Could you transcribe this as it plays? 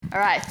All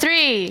right,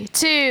 3,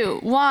 2,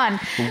 1,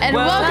 and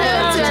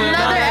welcome to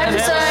another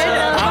episode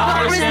of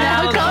Homies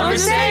Now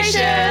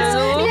Conversations.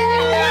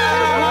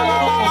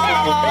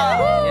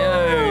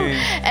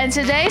 And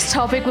today's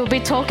topic will be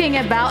talking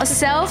about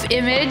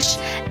self-image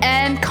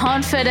and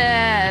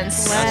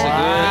confidence.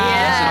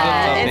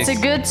 That's it's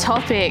a good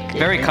topic.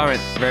 Very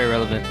current, very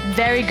relevant.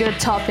 Very good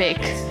topic.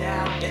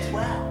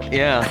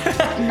 Yeah.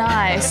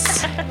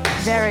 Nice.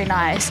 Very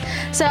nice.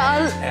 So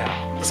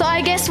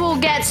I guess we'll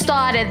get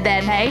started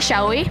then, hey,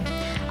 shall we?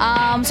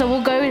 So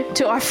we'll go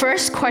to our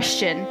first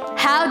question.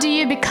 How do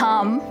you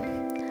become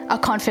a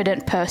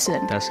confident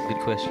person? That's a good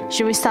question.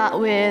 Should we start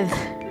with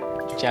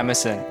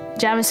Jamison,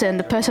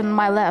 the person on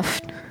my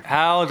left?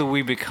 How do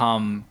we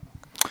become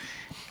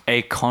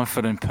a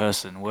confident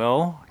person?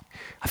 Well,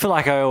 I feel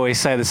like I always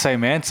say the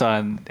same answer,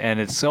 and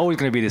it's always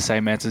going to be the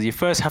same answer. You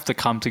first have to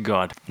come to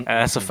God. And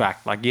that's a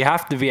fact. Like, you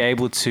have to be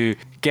able to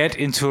get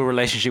into a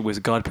relationship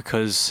with God,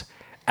 because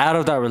out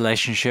of that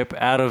relationship,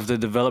 out of the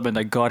development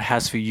that God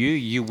has for you,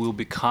 you will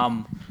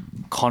become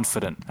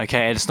confident.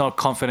 Okay, and it's not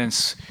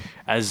confidence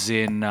as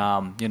in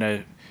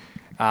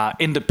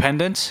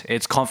independent.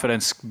 It's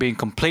confidence being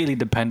completely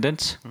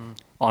dependent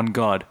on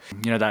God.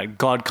 You know, that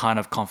God kind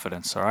of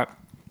confidence. All right.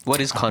 What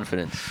is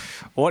confidence?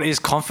 What is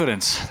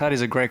confidence? That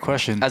is a great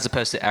question. As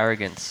opposed to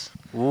arrogance.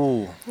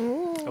 Ooh.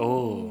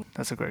 Oh,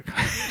 that's a great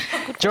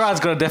question. Gerard's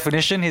got a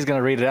definition. He's going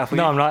to read it out for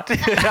you. No, I'm not.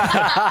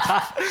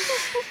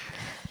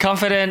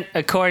 Confident,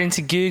 according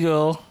to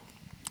Google,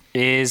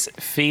 is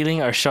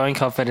feeling or showing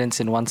confidence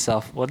in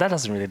oneself. Well, that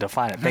doesn't really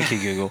define it. Thank you,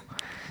 Google.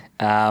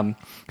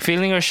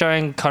 Feeling or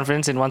showing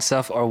confidence in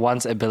oneself or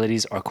one's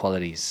abilities or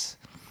qualities.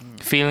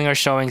 Feeling or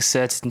showing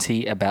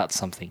certainty about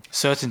something.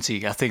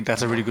 Certainty. I think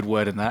that's a really good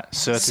word in that.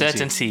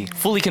 Certainty.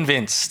 Fully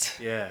convinced.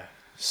 Yeah.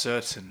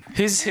 Certain.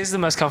 Who's the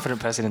most confident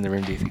person in the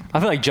room, do you think? I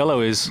feel like Jello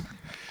is.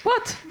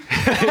 What?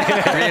 Really?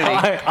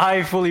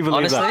 I fully believe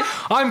Honestly?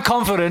 that. I'm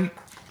confident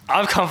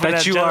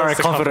that you are a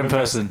confident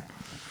person.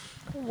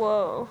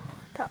 Whoa,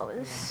 that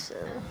was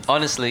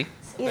Honestly.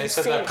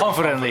 insane.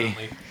 Confidently.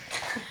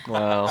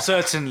 Wow.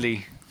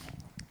 Certainly.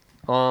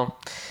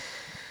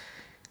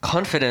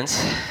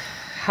 Confidence.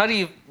 How do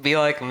you be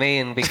like me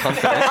and be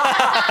confident?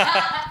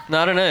 No,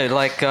 I don't know.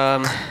 Like,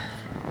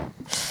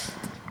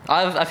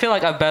 I feel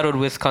like I've battled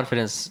with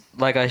confidence,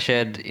 like I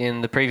shared in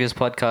the previous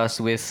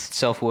podcast, with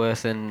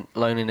self-worth and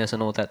loneliness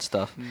and all that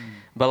stuff.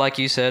 But like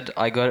you said,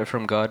 I got it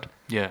from God.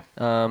 Yeah.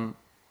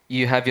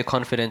 You have your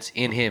confidence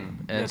in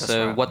Him. And that's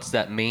so right. what's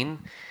that mean?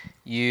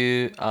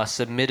 You are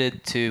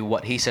submitted to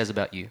what He says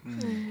about you.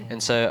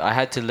 And so I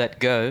had to let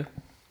go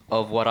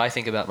of what I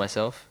think about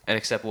myself and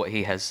accept what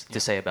He has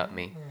to say about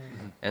me.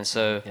 And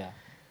so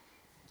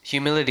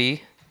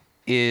humility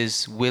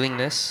is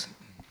willingness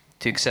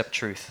to accept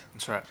truth.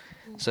 That's right.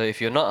 So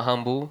if you're not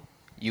humble,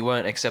 you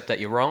won't accept that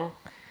you're wrong.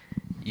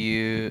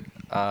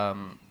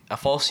 A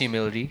false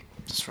humility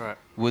That's right.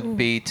 would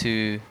be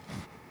to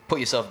put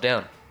yourself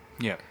down,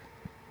 Yeah.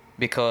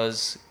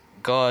 because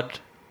God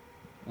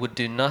would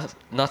do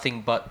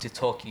nothing but to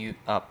talk you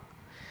up.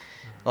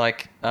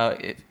 Like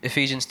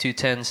Ephesians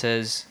 2:10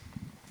 says,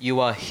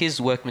 you are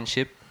His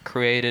workmanship,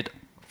 created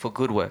for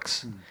good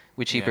works,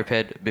 which He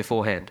prepared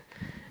beforehand.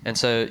 And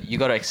so you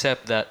got to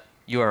accept that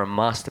you are a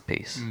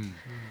masterpiece.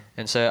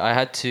 And so I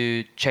had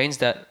to change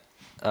that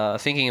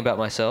thinking about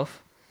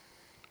myself.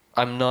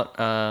 I'm not,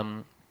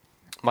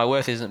 my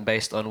worth isn't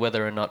based on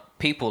whether or not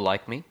people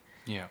like me.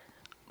 Yeah.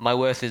 My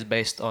worth is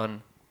based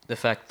on the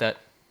fact that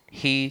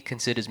He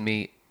considers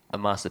me a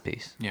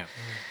masterpiece. Yeah.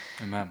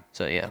 Amen.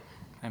 So yeah.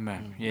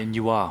 Amen. Yeah, and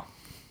you are.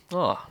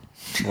 Oh,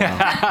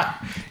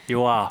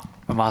 You are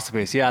a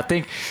masterpiece. Yeah, I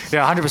think,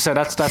 100%.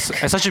 That's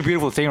it's such a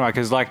beautiful thing, right?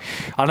 Because, like,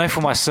 I know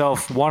for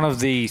myself, one of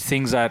the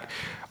things that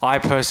I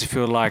personally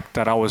feel like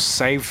that I was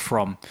saved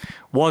from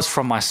was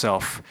from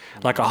myself.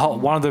 Like,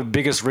 one of the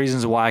biggest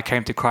reasons why I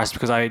came to Christ,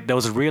 because there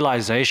was a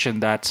realization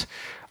that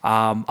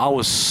I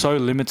was so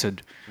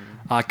limited.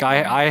 Like,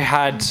 I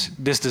had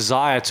this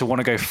desire to want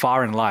to go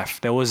far in life.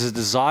 There was a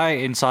desire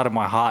inside of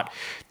my heart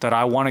that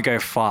I want to go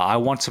far. I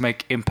want to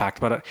make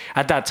impact. But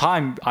at that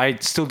time, I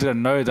still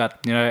didn't know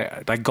that,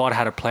 that God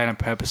had a plan and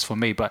purpose for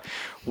me. But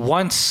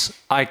once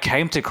I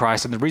came to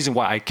Christ, and the reason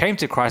why I came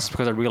to Christ is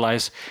because I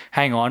realized,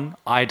 hang on,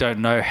 I don't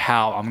know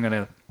how I'm going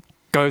to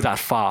go that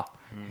far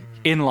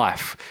in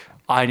life.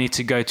 I need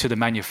to go to the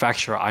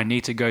manufacturer. I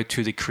need to go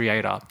to the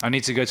creator. I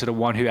need to go to the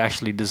one who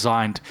actually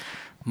designed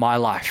my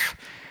life.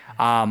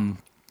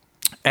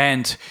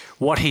 And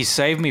what He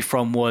saved me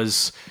from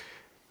was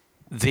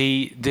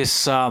the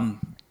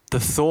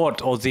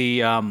thought or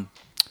the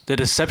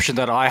deception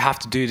that I have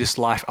to do this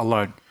life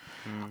alone.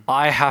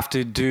 I have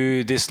to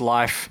do this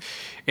life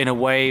in a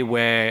way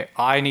where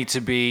I need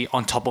to be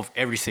on top of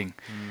everything.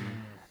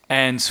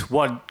 And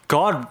what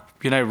God,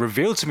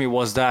 revealed to me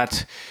was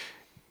that,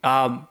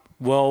 I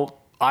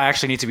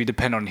actually need to be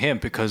dependent on Him,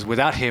 because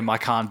without Him, I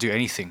can't do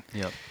anything.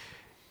 Yep.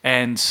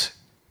 And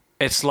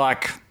it's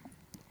like,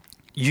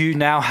 you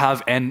now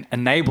have an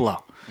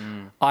enabler.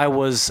 I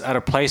was at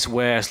a place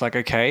where it's like,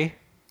 okay,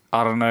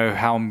 I don't know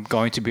how I'm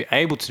going to be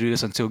able to do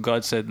this until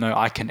God said, no,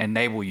 I can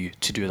enable you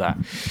to do that.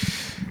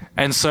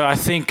 And so I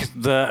think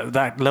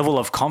that level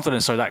of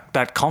confidence, or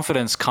that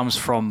confidence comes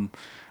from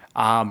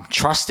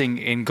trusting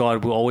in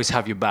God will always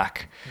have your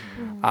back,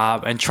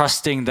 and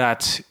trusting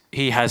that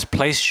He has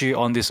placed you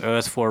on this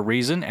earth for a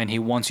reason, and He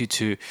wants you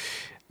to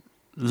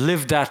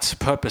live that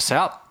purpose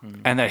out,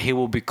 and that He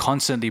will be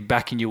constantly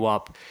backing you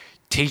up,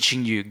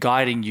 teaching you,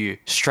 guiding you,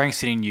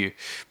 strengthening you,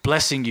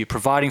 blessing you,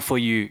 providing for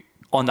you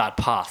on that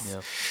path.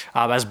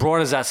 As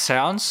broad as that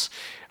sounds,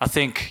 I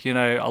think,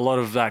 a lot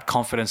of that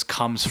confidence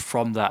comes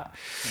from that.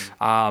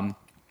 One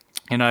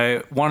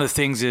of the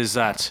things is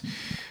that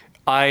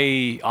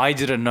I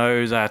didn't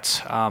know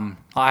that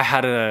I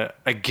had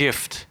a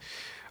gift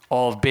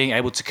of being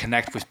able to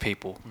connect with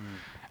people.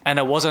 And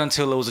it wasn't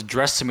until it was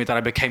addressed to me that I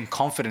became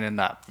confident in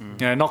that.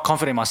 Not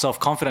confident in myself,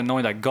 confident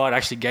knowing that God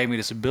actually gave me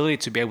this ability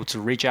to be able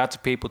to reach out to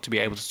people, to be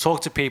able to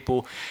talk to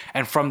people.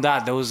 And from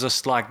that, there was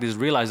just like this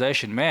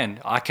realization, man,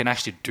 I can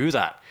actually do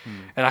that.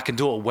 And I can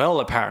do it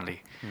well,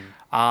 apparently,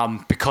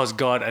 because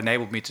God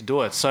enabled me to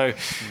do it. So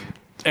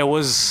it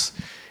was,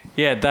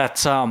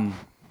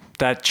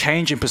 that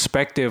change in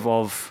perspective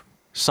of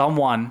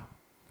someone,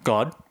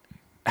 God,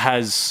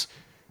 has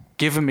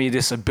given me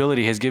this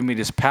ability, has given me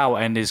this power,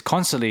 and is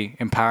constantly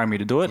empowering me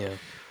to do it,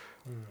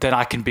 then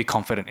I can be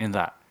confident in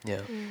that.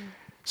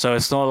 So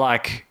it's not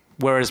like,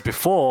 whereas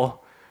before,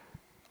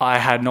 I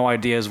had no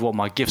ideas what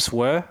my gifts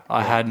were.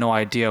 I had no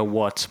idea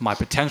what my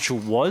potential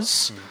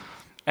was.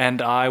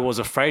 And I was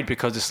afraid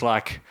because it's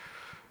like,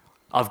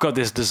 I've got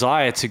this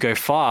desire to go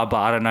far, but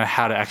I don't know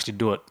how to actually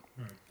do it.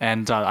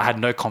 And I had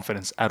no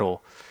confidence at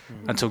all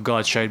until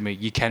God showed me,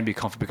 you can be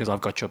confident because I've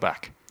got your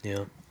back.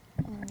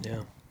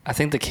 I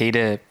think the key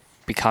to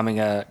becoming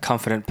a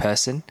confident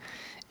person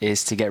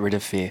is to get rid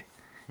of fear.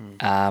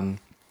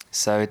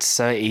 So it's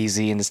so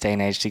easy in this day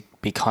and age to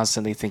be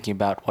constantly thinking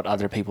about what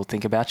other people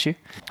think about you,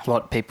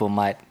 what people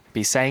might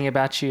be saying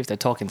about you, if they're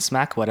talking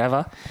smack,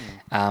 whatever.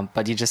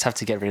 But you just have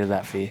to get rid of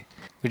that fear.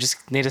 We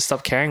just need to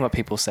stop caring what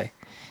people say.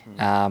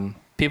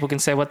 People can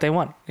say what they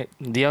want.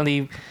 The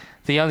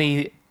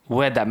only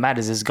word that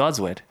matters is God's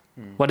word.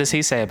 What does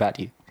He say about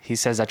you? He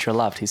says that you're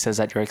loved. He says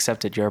that you're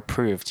accepted. You're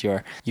approved.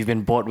 You've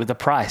been bought with a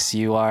price.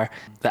 You are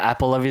the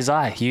apple of His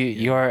eye.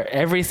 You are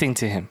everything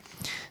to Him.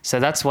 So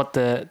that's what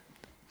the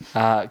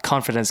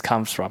confidence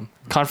comes from.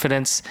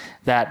 Confidence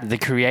that the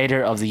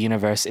Creator of the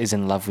universe is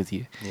in love with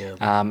you.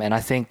 And I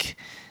think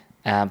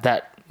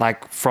that,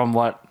 like, from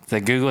what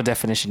the Google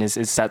definition is,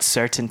 it's that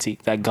certainty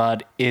that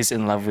God is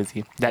in love with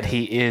you, that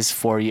He is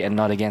for you and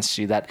not against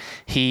you, that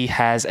He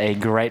has a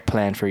great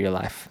plan for your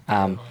life.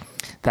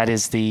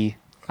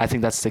 I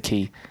think that's the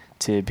key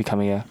to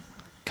becoming a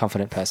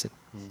confident person.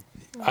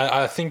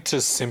 I think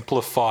to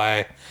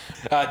simplify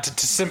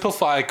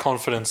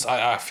confidence,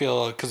 I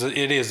feel, because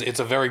it's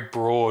a very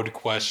broad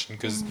question,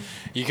 because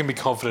you can be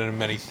confident in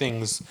many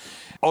things.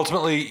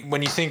 Ultimately,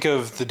 when you think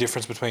of the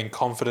difference between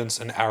confidence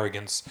and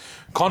arrogance,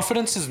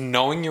 confidence is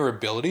knowing your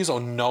abilities or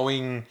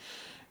knowing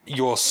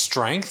your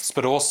strengths,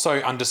 but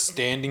also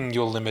understanding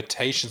your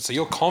limitations. So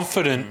you're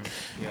confident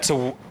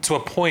to a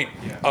point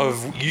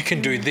of, you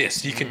can do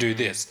this, you can do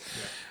this.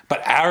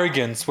 But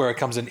arrogance, where it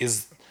comes in,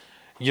 is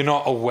you're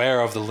not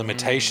aware of the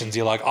limitations.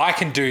 You're like, I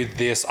can do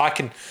this. I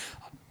could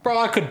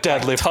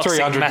deadlift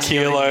 300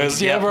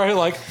 kilos. Yeah, bro.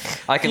 Like,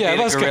 I can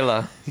beat a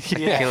gorilla.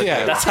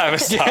 That's how it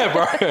starts. Yeah,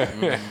 bro.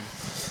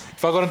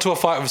 If I got into a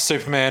fight with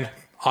Superman,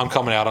 I'm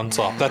coming out on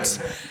top.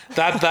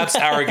 That's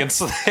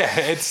arrogance.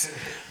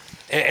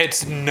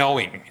 It's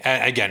knowing.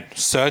 And again,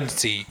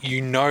 certainty.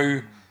 You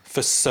know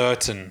for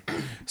certain.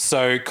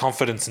 So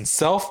confidence in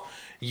self.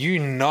 You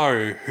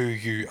know who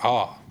you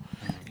are.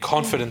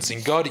 Confidence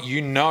in God.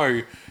 You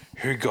know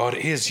who God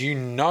is. You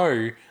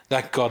know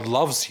that God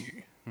loves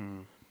you.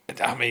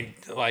 I mean,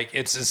 like,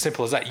 it's as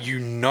simple as that. You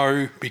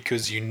know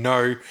because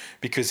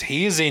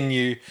He is in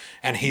you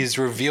and He's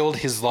revealed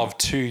His love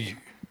to you.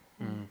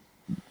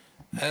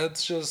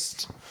 It's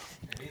just,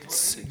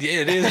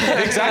 it is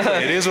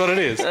exactly. It is what it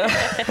is.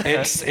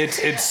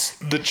 It's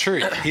the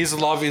truth. His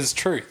love is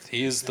truth.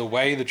 He is the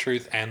way, the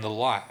truth, and the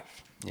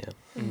life.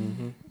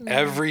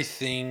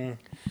 Everything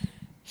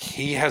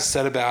He has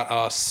said about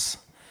us,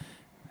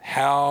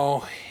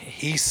 how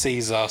He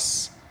sees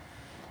us,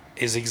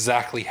 is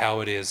exactly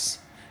how it is.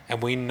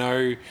 And we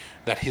know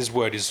that His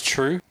word is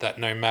true, that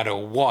no matter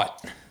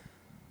what,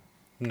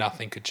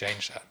 nothing could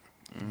change that.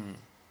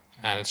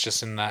 And it's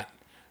just in that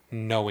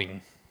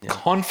knowing,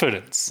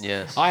 confidence.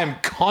 Yes. I am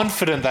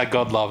confident that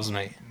God loves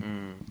me.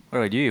 What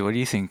about you? What do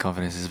you think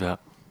confidence is about?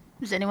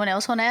 Does anyone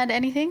else want to add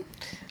anything?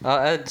 I'll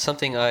add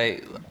something I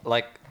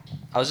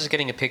was just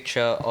getting a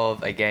picture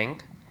of a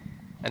gang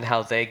and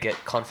how they get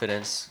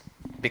confidence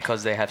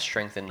because they have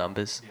strength in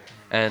numbers.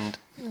 And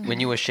when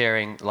you were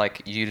sharing,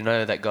 like, you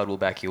know that God will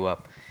back you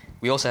up.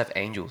 We also have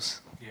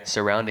angels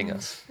surrounding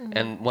us.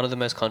 And one of the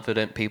most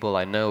confident people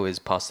I know is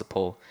Pastor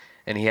Paul.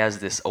 And he has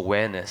this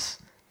awareness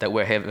that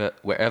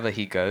wherever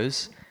he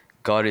goes,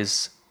 God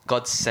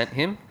sent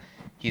him,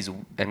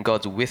 and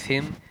God's with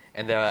him,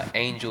 and there are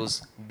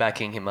angels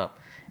backing him up.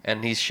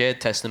 And he's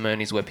shared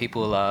testimonies where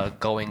people are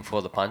going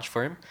for the punch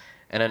for him,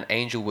 and an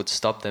angel would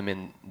stop them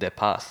in their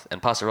path.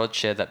 And Pastor Rod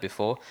shared that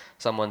before.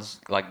 Someone's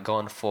like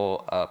gone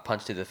for a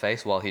punch to the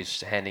face while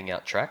he's handing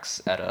out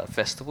tracts at a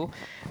festival,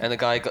 and the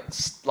guy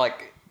got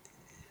like,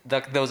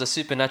 there was a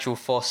supernatural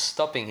force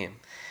stopping him.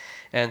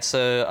 And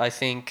so I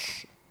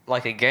think,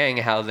 like a gang,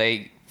 how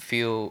they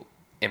feel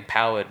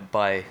empowered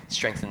by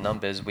strength in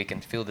numbers, we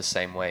can feel the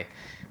same way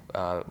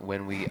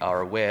when we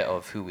are aware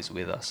of who is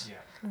with us.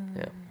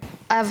 Yeah.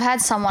 I've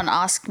had someone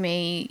ask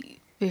me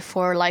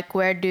before, like,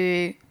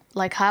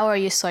 how are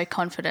you so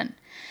confident?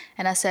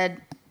 And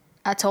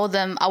I told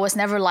them I was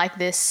never like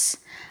this.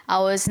 I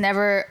was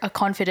never a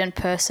confident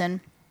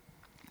person.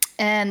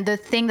 And the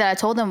thing that I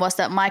told them was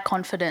that my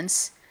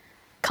confidence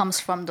comes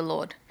from the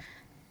Lord.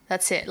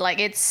 That's it. Like,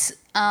 it's,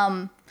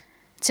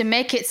 to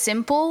make it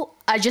simple,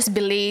 I just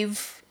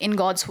believe in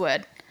God's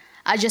word.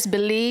 I just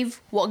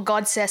believe what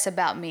God says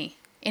about me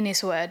in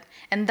his word.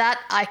 And that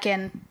I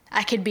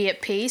could be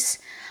at peace.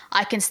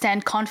 I can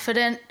stand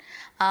confident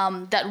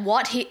that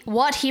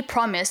what he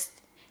promised,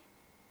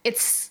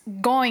 it's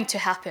going to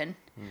happen.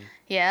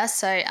 Yeah.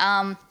 So,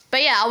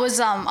 but yeah, I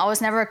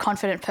was never a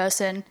confident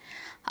person.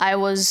 I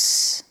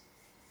was,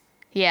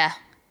 yeah.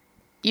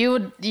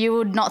 You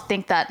would not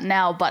think that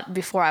now, but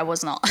before I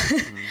was not.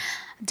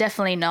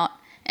 Definitely not.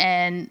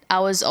 And I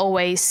was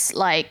always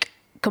like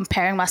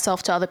comparing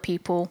myself to other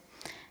people,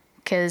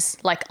 because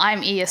like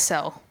I'm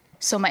ESL.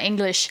 So my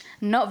English,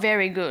 not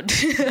very good.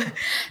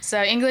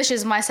 So English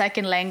is my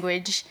second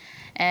language.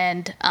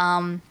 And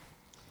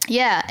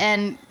yeah,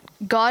 and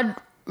God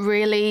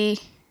really,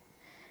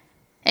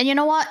 and you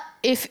know what?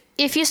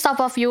 If you stop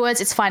off your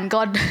words, it's fine.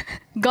 God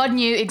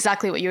knew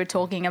exactly what you were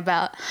talking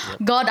about. Yep.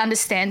 God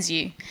understands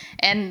you.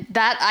 And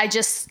that I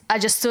just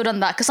stood on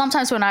that. Because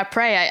sometimes when I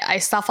pray, I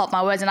stuff up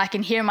my words and I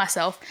can hear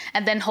myself.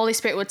 And then Holy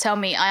Spirit would tell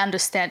me, I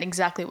understand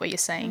exactly what you're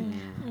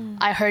saying.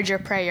 I heard your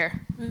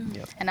prayer.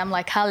 Yep. And I'm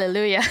like,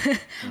 hallelujah.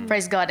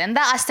 Praise God. And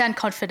that I stand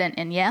confident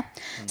in, yeah?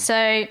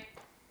 So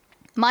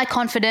my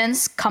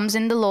confidence comes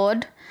in the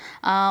Lord.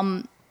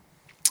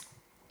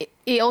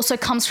 It also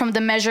comes from the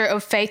measure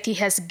of faith he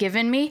has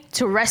given me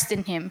to rest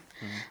in him,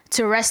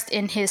 to rest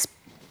in his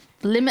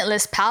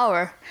limitless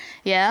power.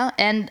 Yeah.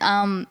 And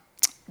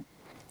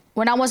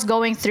when I was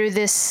going through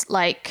this,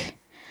 like,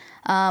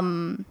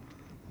 when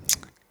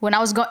I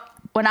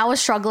was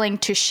struggling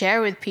to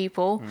share with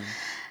people,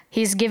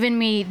 he's given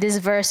me this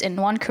verse in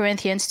 1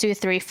 Corinthians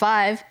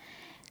 2:3-5.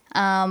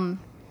 And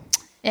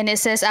it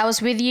says, I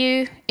was with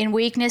you in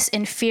weakness,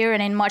 in fear,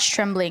 and in much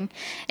trembling.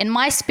 And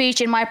my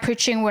speech and my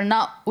preaching were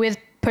not with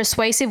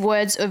persuasive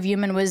words of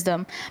human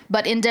wisdom,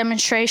 but in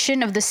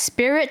demonstration of the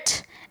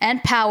Spirit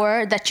and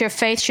power, that your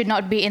faith should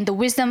not be in the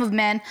wisdom of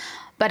man,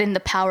 but in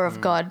the power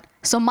of God.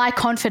 So my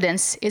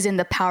confidence is in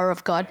the power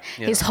of God,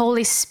 his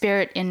Holy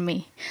Spirit in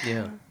me.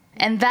 Yeah.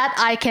 And that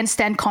I can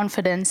stand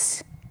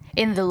confidence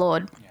in the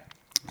Lord.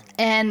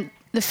 And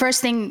the first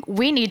thing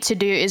we need to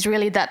do is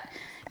really that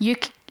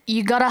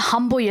you gotta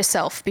humble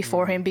yourself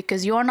before him,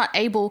 because I'm not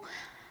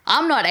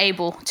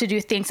able to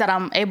do things that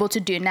I'm able to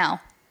do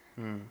now.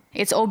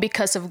 It's all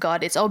because of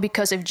God. It's all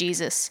because of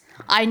Jesus.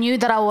 I knew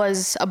that I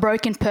was a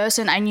broken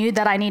person. I knew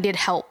that I needed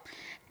help.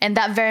 And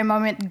that very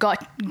moment,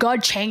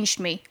 God changed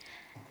me.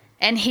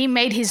 And he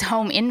made his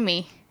home in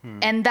me.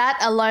 And that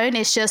alone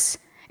is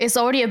it's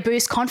already a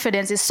boost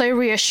confidence. It's so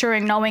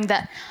reassuring knowing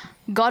that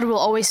God will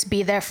always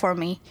be there for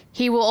me.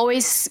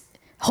 Holy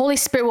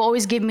Spirit will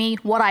always give me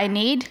what I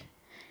need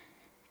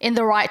in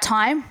the right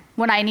time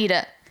when I need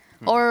it.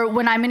 Or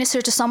when I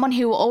minister to someone,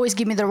 he will always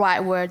give me the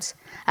right words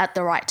at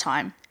the right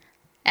time.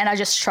 And I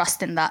just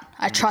trust in that.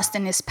 I trust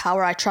in his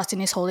power. I trust in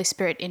his Holy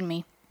Spirit in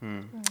me.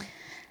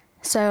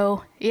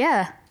 So,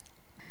 yeah.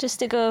 Just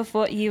to go with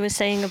what you were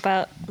saying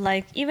about,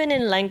 like, even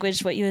in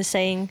language, what you were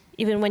saying,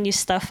 even when you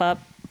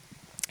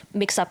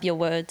mix up your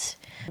words.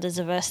 There's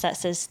a verse that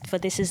says, for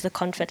this is the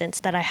confidence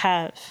that I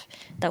have,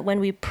 that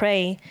when we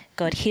pray,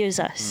 God hears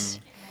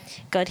us.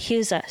 God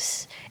hears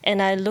us.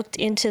 And I looked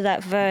into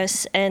that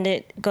verse, and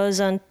it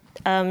goes on,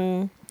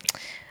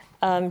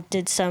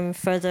 did some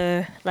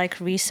further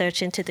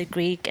research into the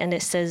Greek, and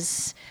it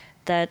says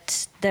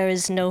that there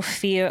is no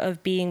fear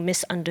of being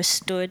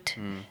misunderstood,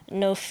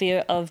 no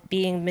fear of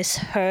being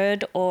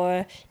misheard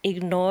or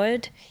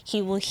ignored.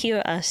 He will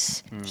hear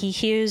us. He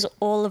hears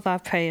all of our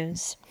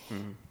prayers.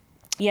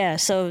 Yeah,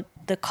 so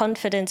the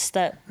confidence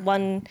that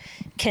one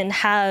can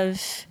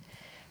have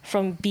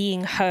from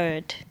being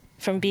heard,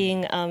 from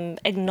being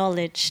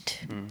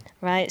acknowledged,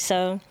 right?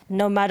 So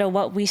no matter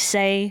what we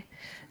say,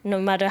 no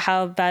matter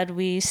how bad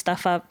we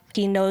stuff up,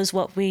 he knows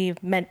what we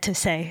meant to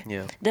say.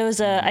 Yeah. There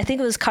was I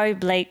think it was Curry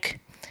Blake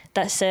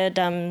that said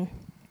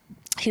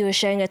he was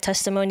sharing a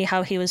testimony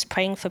how he was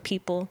praying for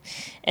people,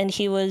 and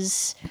he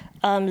was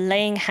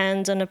laying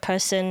hands on a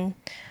person.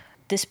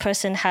 This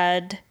person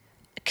had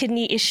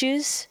kidney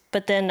issues,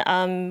 but then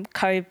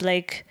Curry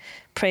Blake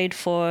prayed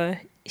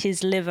for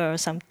his liver or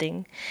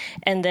something,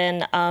 and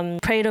then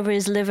prayed over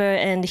his liver,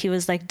 and he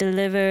was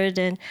delivered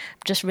and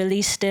just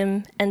released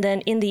him. And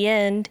then in the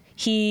end,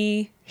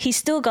 he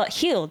still got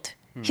healed.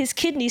 his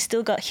kidney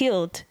still got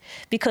healed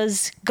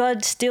because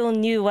God still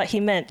knew what he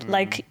meant.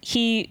 Like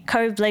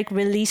Curry Blake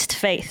released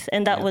faith,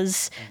 and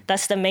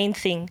that's the main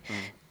thing.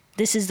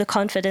 This is the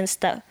confidence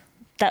that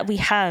we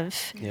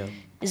have,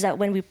 is that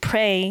when we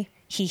pray,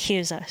 he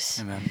hears us.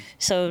 Amen.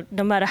 So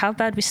no matter how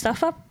bad we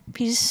stuff up,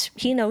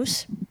 he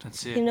knows.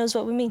 That's it. He knows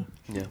what we mean.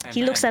 Yeah.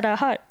 He looks at our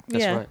heart.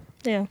 That's yeah. right.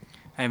 Yeah.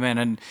 Amen.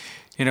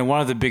 And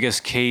one of the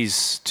biggest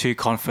keys to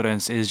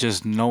confidence is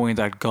just knowing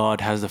that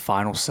God has the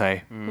final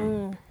say.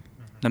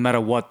 No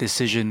matter what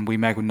decision we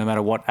make, no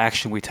matter what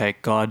action we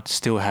take, God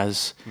still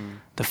has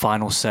the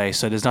final say.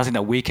 So there's nothing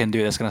that we can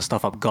do that's going to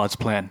stuff up God's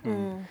plan.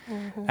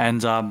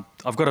 And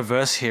I've got a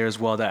verse here as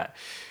well that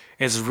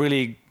is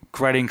really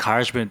great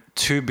encouragement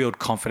to build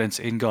confidence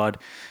in God.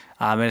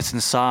 And it's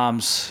in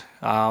Psalms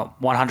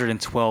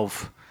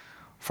 112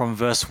 from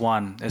verse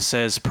 1. It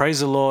says, "Praise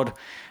the Lord.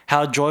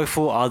 How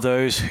joyful are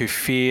those who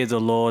fear the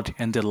Lord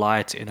and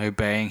delight in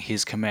obeying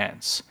his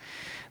commands.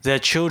 Their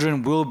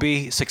children will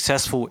be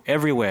successful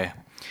everywhere.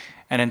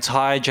 An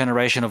entire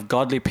generation of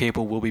godly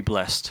people will be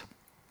blessed.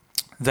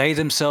 They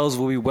themselves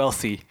will be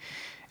wealthy,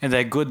 and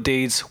their good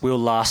deeds will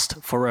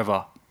last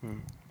forever.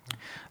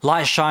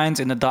 Light shines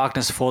in the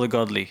darkness for the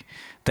godly.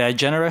 They are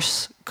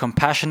generous,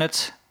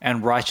 compassionate,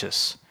 and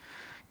righteous.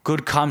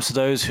 Good comes to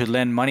those who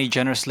lend money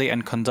generously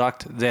and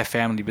conduct their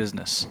family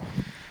business.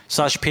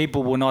 Such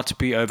people will not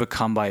be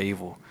overcome by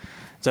evil.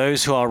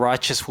 Those who are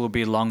righteous will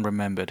be long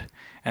remembered."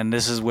 And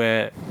this is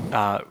where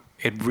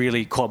it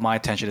really caught my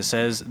attention. It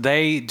says,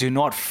 "They do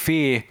not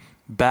fear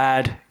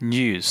bad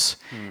news.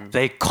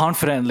 They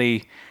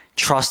confidently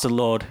trust the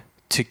Lord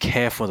to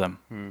care for them.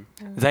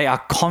 They are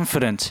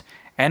confident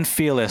and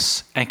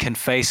fearless and can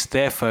face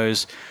their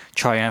foes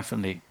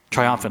triumphantly.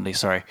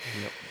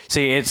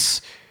 See,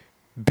 it's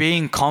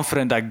being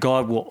confident that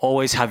God will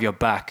always have your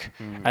back,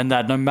 and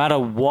that no matter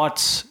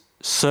what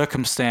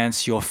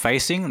circumstance you're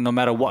facing, no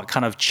matter what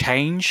kind of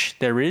change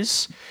there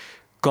is,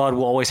 God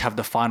will always have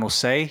the final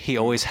say. He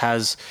always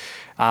has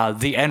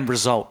the end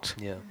result.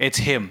 Yeah. It's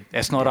him.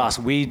 It's not us.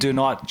 We do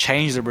not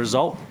change the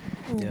result.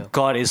 Yeah.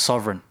 God is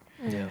sovereign.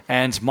 Yeah.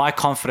 And my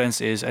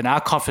confidence is, and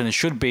our confidence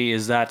should be,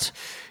 is that,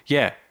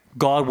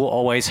 God will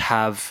always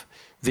have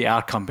the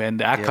outcome. And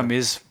the outcome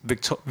is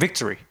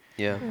victory.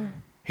 Yeah.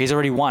 He's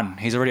already won.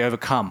 He's already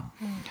overcome.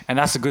 And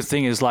that's the good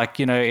thing is, like,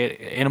 in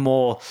a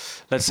more,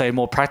 let's say,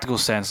 more practical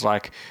sense,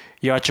 like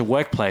you're at your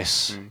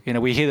workplace,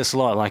 we hear this a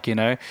lot, like,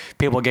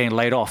 people are getting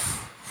laid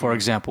off, for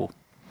example,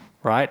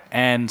 right?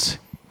 And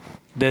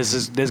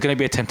there's going to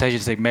be a temptation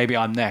to think, maybe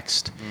I'm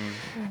next.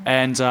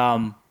 And,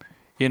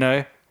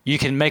 you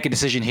can make a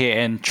decision here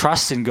and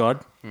trust in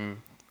God,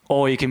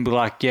 or you can be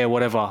like, yeah,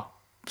 whatever,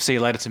 see you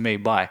later to me,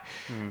 bye.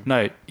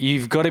 No,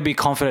 you've got to be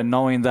confident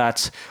knowing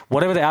that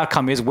whatever the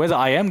outcome is, whether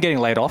I am getting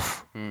laid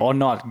off or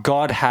not,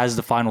 God has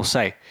the final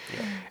say.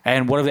 Yeah.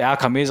 And whatever the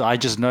outcome is, I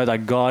just know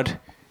that God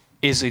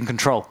is in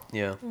control.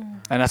 Yeah.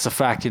 And that's a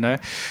fact,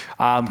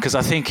 because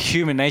I think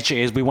human nature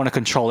is we want to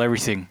control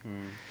everything.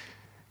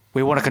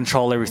 We want to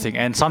control everything.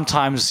 And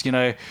sometimes,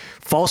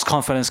 false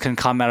confidence can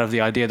come out of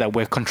the idea that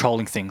we're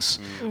controlling things,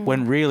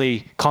 when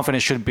really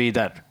confidence should be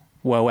that,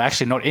 well, we're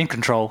actually not in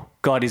control.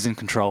 God is in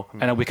control,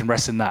 and that we can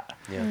rest in that.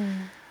 Yeah.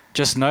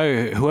 Just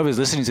know, whoever's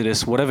listening to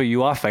this, whatever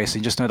you are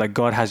facing, just know that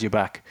God has your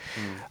back.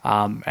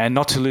 And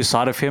not to lose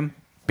sight of him.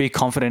 Be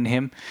confident in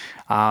him,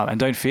 and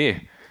don't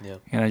fear.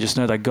 Yeah. Just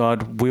know that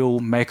God will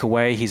make a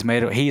way. He's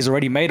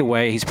already made a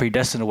way. He's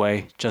predestined a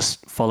way.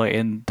 Just follow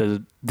in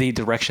the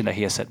direction that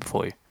he has set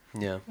before you.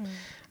 Yeah.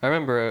 I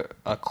remember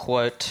a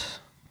quote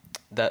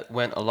that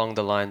went along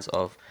the lines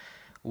of,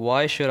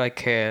 "Why should I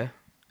care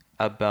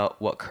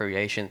about what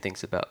creation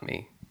thinks about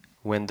me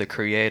when the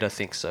Creator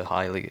thinks so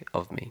highly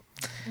of me?"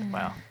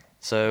 Wow.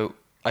 So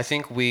I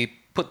think we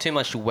put too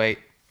much weight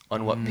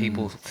on what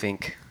people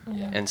think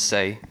and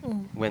say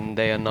when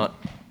they are not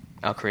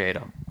our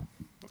Creator.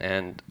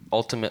 And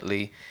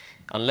ultimately,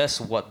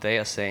 unless what they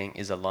are saying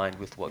is aligned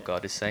with what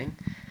God is saying,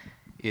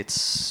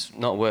 it's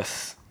not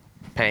worth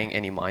paying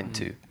any mind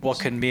to. What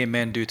can mere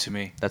men do to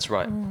me? That's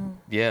right.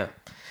 Yeah.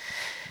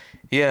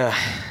 Yeah.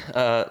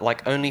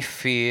 Like, only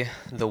fear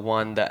the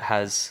one that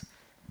has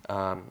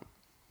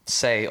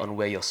say on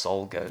where your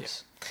soul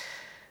goes.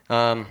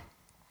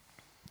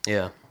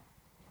 Yeah.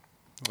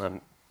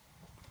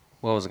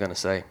 What was I going to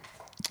say?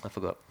 I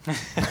forgot.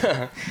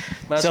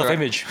 That's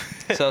Self-image.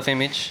 right.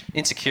 Self-image.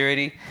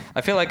 Insecurity.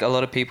 I feel like a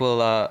lot of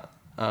people are,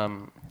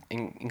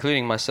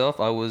 including myself,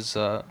 I was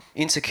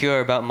insecure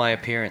about my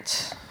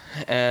appearance.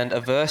 And a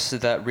verse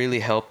that really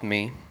helped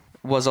me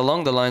was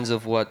along the lines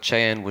of what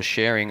Cheyenne was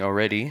sharing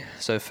already.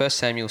 So 1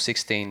 Samuel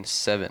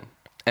 16:7.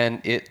 And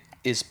it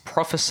is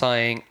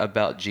prophesying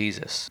about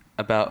Jesus,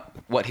 about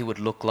what he would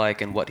look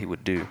like and what he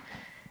would do.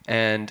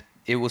 And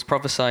it was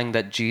prophesying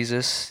that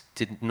Jesus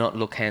did not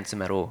look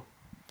handsome at all.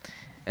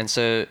 And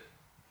so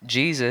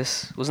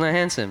Jesus was not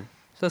handsome.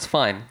 So that's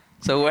fine.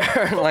 So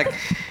we're like,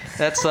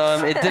 that's,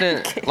 it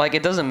didn't, like,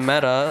 it doesn't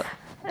matter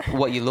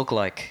what you look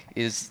like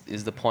is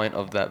the point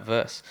of that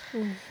verse.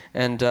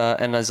 And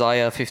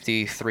Isaiah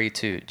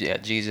 53:2, yeah,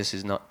 Jesus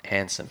is not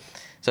handsome.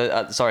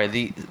 So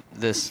sorry,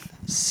 this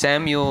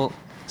Samuel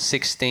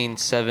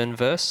 16:7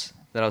 verse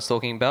that I was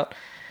talking about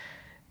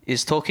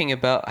is talking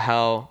about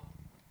how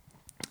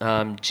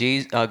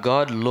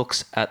God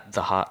looks at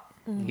the heart.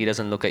 He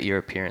doesn't look at your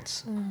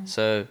appearance.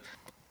 So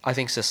I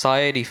think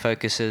society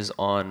focuses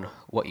on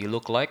what you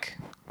look like,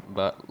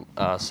 but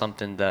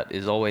something that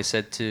is always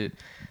said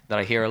that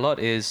I hear a lot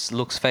is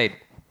looks fade.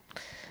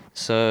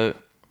 So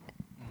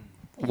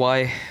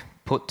why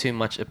put too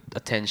much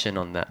attention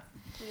on that?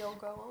 We all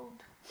grow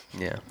old.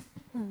 Yeah.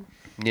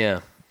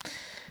 Yeah.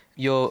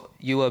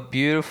 You are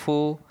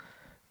beautiful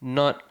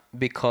not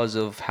because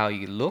of how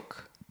you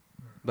look,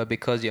 but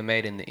because you're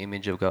made in the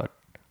image of God.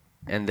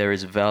 And there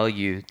is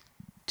value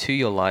to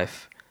your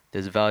life.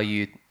 There's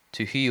value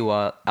to who you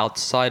are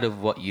outside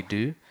of what you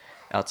do,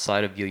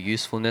 outside of your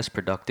usefulness,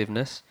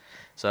 productiveness.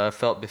 So I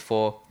felt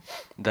before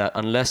that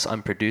unless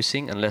I'm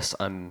producing, unless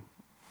I'm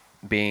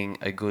being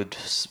a good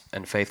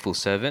and faithful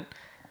servant,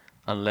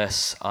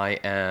 unless I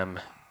am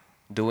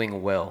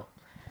doing well,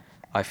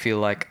 I feel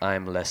like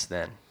I'm less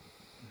than,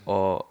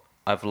 or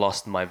I've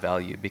lost my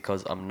value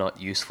because I'm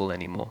not useful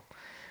anymore.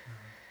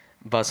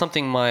 But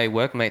something my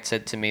workmate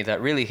said to me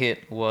that really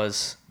hit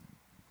was,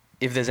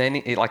 if there's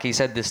like he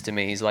said this to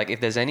me, he's like, if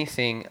there's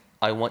anything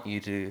I want you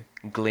to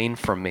glean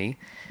from me,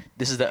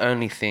 this is the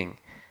only thing,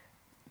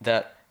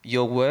 that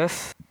your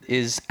worth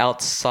is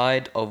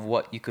outside of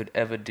what you could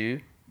ever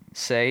do,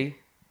 say,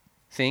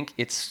 think.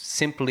 It's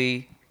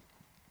simply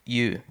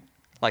you.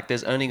 Like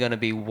there's only going to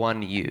be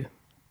one you,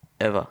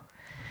 ever.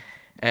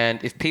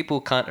 And if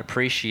people can't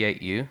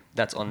appreciate you,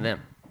 that's on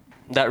them.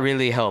 That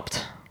really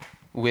helped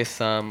with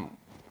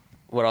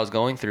what I was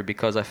going through,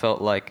 because I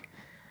felt like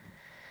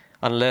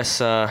unless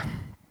I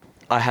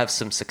have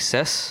some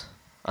success,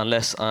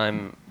 unless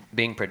I'm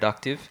being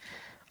productive,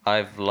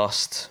 I've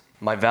lost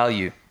my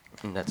value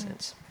in that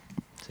sense.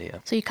 So yeah.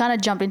 So you kind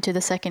of jump into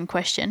the second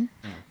question.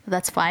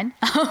 That's fine.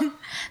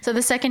 So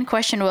the second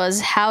question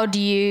was, how do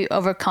you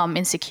overcome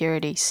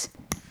insecurities?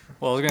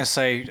 Well, I was going to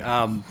say,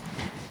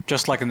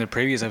 just like in the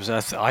previous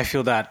episode, I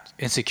feel that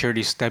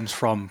insecurity stems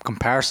from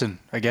comparison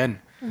again.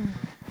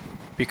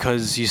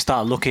 Because you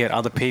start looking at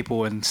other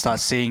people and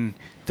start seeing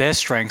their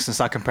strengths and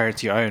start comparing it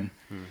to your own.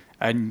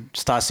 And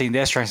start seeing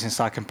their strengths and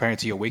start comparing it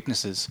to your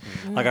weaknesses.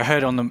 Like I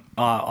heard on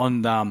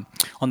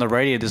the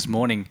radio this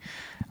morning,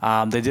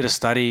 they did a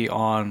study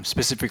on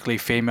specifically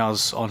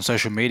females on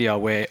social media,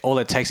 where all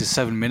it takes is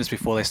 7 minutes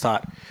before they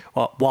start,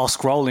 while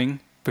scrolling,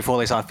 before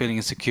they start feeling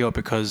insecure,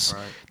 because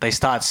they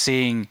start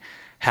seeing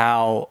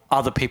how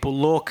other people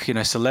look,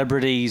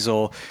 celebrities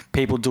or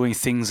people doing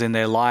things in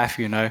their life,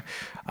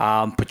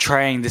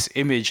 portraying this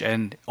image,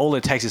 and all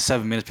it takes is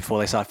 7 minutes before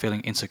they start feeling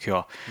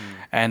insecure.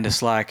 And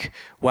it's like,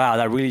 wow,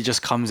 that really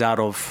just comes out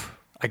of,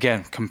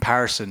 again,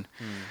 comparison.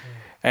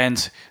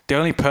 And the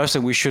only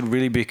person we should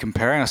really be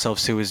comparing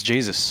ourselves to is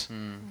Jesus.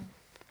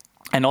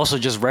 And also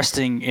just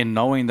resting in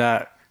knowing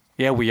that,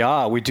 yeah,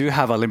 we do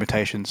have our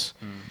limitations.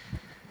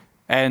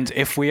 And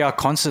if we are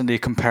constantly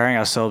comparing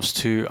ourselves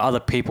to other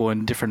people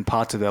in different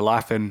parts of their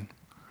life, then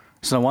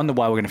it's no wonder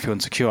why we're going to feel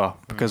insecure,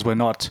 because we're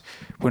not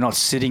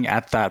sitting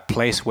at that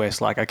place where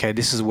it's like, okay,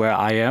 this is where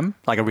I am,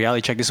 like a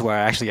reality check. This is where I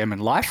actually am in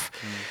life.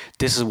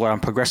 This is where I'm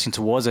progressing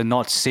towards, and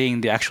not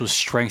seeing the actual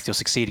strength you're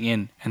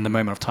succeeding in the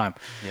moment of time.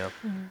 Yep.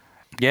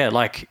 Yeah,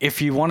 like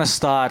if you want to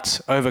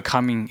start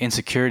overcoming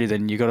insecurity,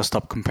 then you got to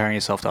stop comparing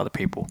yourself to other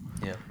people.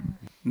 Yeah.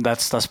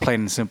 That's plain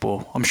and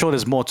simple. I'm sure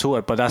there's more to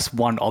it, but that's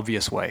one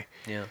obvious way.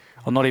 Yeah.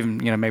 Or not even,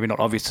 maybe not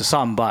obvious to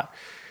some, but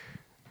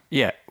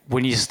yeah,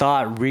 when you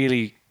start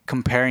really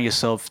comparing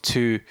yourself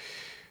to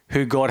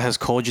who God has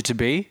called you to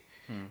be,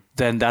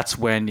 then that's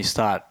when you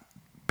start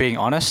being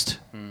honest,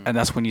 and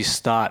that's when you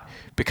start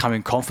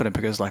becoming confident,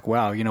 because like,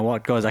 wow, you know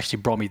what, God's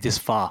actually brought me this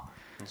far.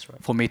 That's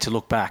right. For me to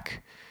look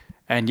back.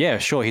 And yeah,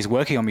 sure, he's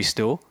working on me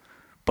still,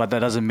 but that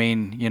doesn't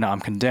mean, I'm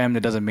condemned.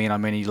 It doesn't mean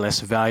I'm any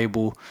less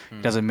valuable.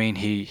 It doesn't mean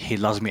he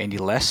loves me any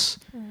less.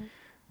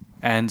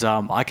 And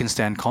I can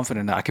stand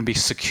confident that I can be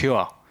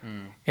secure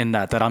in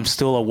that I'm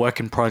still a work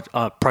in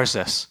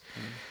process.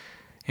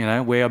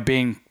 We are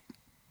being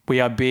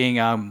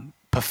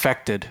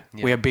perfected.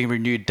 Yeah. We are being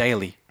renewed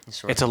daily.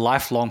 That's right. It's a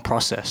lifelong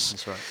process.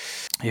 That's right.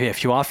 Yeah,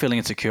 if you are feeling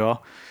insecure,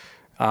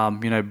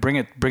 bring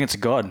it to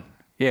God.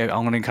 Yeah,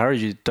 I'm going to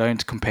encourage you,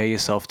 don't compare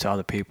yourself to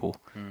other people.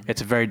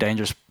 It's a very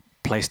dangerous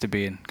place to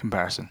be in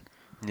comparison.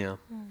 Yeah.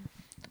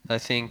 I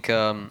think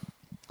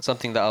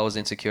something that I was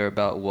insecure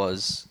about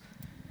was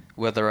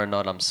whether or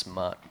not I'm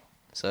smart.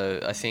 So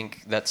I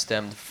think that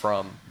stemmed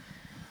from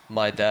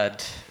my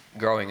dad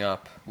growing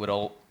up would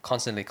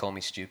constantly call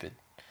me stupid.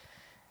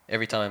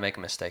 Every time I make a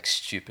mistake,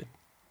 stupid.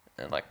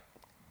 And like,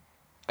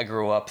 I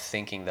grew up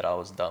thinking that I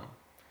was dumb.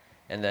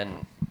 And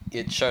then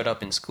it showed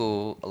up in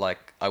school,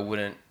 like I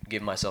wouldn't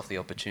give myself the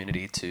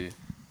opportunity to,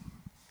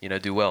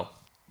 do well.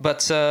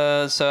 But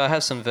so I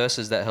have some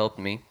verses that helped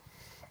me.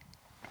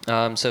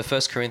 So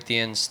 1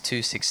 Corinthians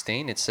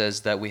 2:16, it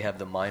says that we have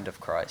the mind of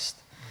Christ.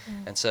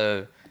 And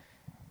so,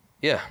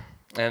 yeah.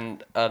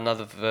 And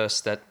another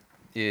verse that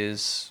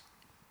is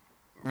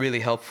really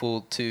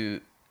helpful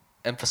to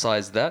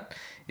emphasize that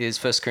is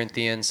 1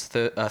 Corinthians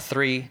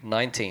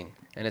 3:19,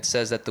 and it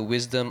says that the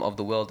wisdom of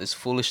the world is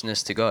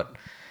foolishness to God.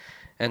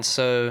 And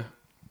so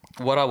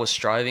what I was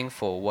striving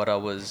for, what I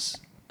was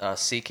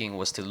seeking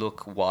was to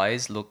look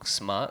wise, look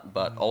smart,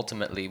 but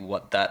ultimately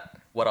what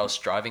I was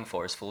striving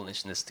for is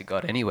foolishness to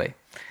God anyway.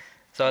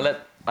 So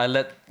I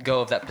let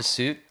go of that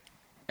pursuit,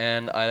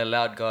 and I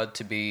allowed God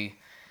to be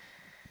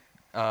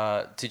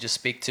to just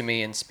speak to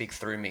me and speak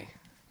through me.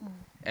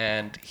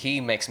 And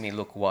he makes me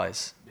look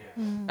wise,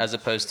 as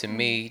opposed to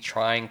me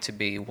trying to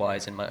be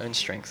wise in my own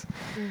strength.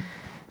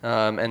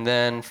 And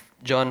then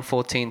John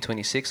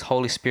 14:26,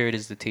 Holy Spirit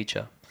is the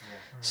teacher.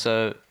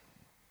 So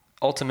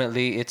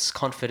ultimately it's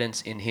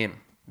confidence in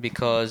him,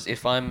 because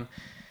if I'm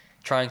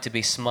trying to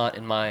be smart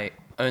in my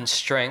own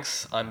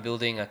strength, I'm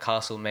building a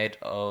castle made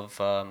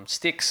of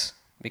sticks,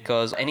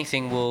 because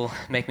anything will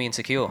make me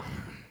insecure.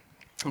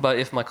 But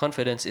if my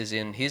confidence is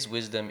in his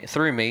wisdom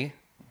through me,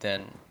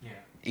 then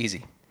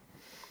easy.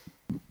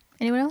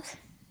 Anyone else?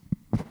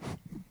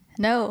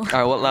 No. All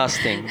right, what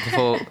last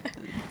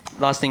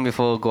thing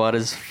before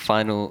Guada's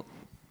final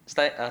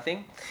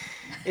thing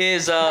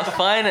is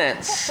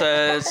finance.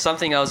 So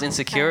something I was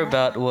insecure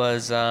about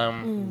was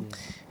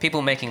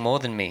people making more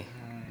than me,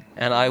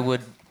 and I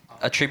would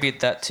attribute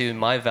that to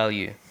my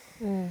value,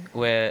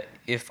 where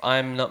if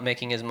I'm not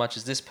making as much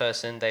as this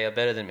person, they are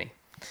better than me.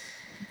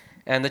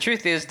 And the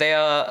truth is, they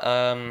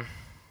are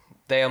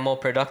more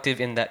productive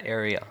in that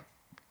area,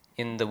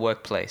 in the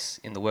workplace,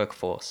 in the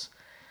workforce.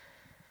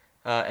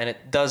 And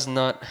it does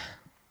not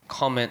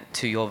comment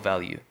to your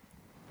value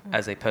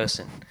as a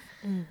person.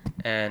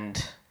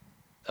 And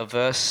a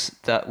verse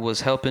that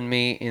was helping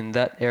me in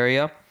that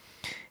area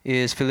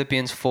is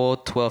Philippians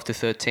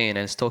 4:12-13, and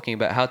it's talking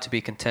about how to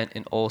be content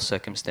in all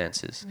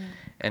circumstances.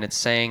 And it's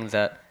saying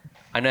that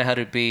I know how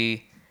to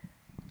be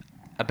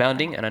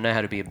abounding and I know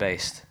how to be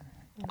abased.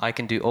 I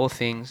can do all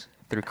things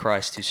through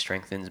Christ who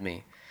strengthens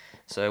me.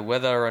 So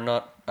whether or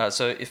not,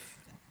 so if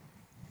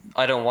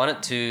I don't want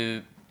it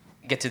to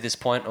get to this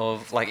point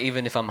of, like,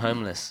 even if I'm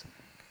homeless,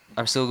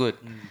 I'm still good,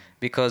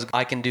 because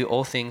I can do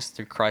all things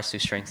through Christ who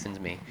strengthens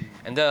me.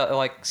 And there are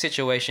like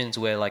situations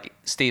where, like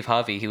Steve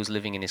Harvey, he was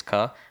living in his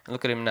car, and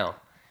look at him now.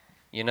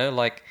 You know,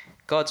 like,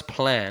 God's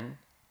plan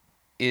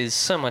is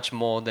so much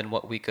more than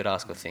what we could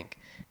ask or think.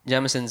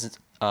 Jamison's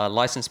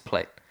license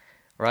plate,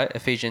 right?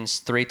 Ephesians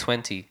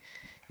 3:20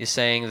 is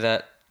saying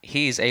that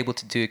he is able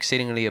to do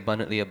exceedingly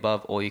abundantly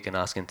above all you can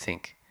ask and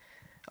think,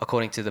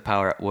 according to the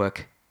power at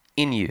work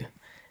in you.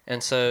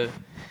 And so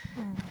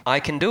I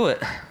can do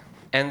it.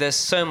 And there's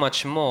so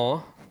much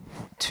more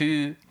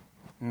to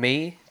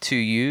me, to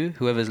you,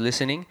 whoever's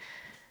listening,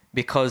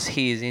 because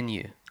he is in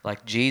you.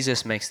 Like,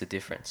 Jesus makes the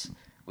difference.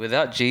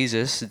 Without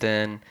Jesus,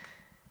 then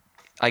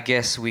I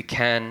guess we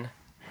can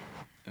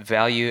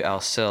value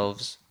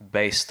ourselves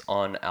based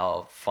on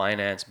our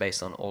finance,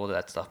 based on all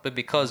that stuff. But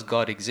because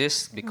God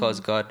exists,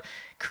 because God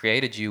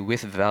created you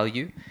with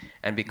value,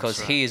 and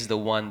because he is the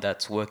one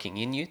that's working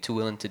in you to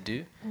will and to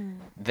do,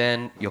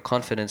 then your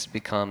confidence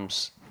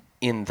becomes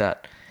in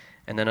that.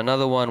 And then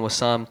another one was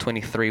Psalm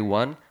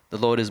 23:1. The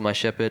Lord is my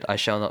shepherd, I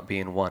shall not be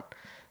in want.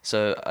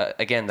 So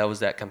again, that was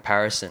that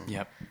comparison.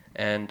 Yep.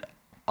 And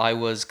I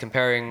was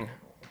comparing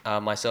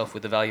myself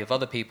with the value of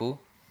other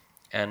people,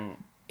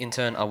 and in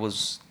turn, I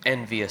was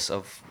envious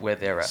of where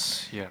they're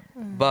at. Yeah.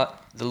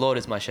 But the Lord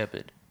is my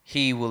shepherd.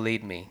 He will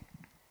lead me.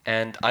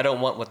 And I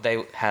don't want what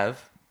they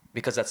have,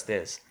 because that's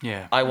theirs.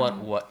 Yeah. I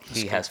want what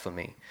he has for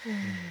me.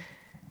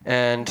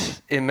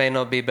 And it may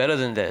not be better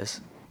than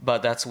theirs,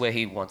 but that's where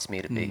he wants me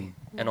to be.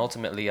 And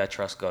ultimately, I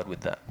trust God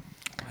with that.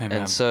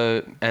 Amen.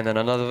 And then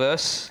another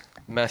verse,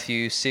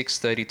 Matthew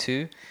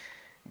 6:32.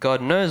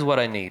 God knows what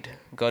I need.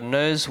 God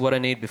knows what I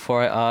need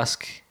before I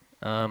ask.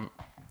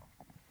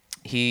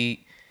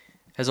 He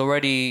has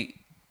already,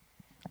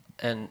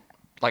 and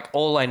like,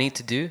 all I need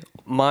to do,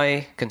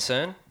 my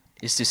concern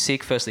is to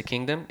seek first the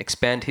kingdom,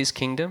 expand his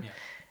kingdom,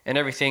 and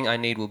everything I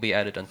need will be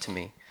added unto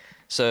me.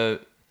 So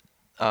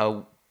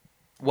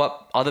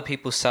what other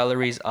people's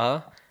salaries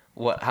are,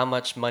 how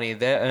much money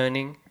they're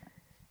earning,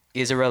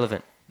 is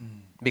irrelevant,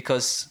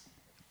 because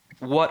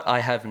what I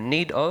have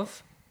need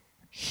of,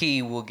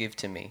 he will give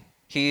to me.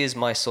 He is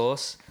my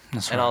source.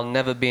 That's and right. I'll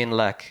never be in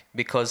lack,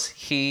 because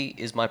he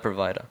is my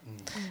provider.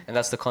 And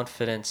that's the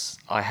confidence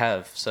I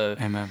have. So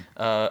Amen.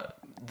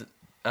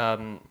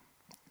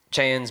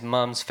 Cheyenne's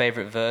mum's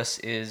favorite verse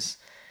is,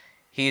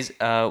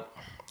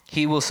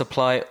 he will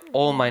supply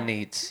all my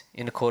needs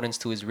in accordance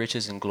to his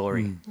riches and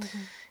glory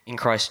in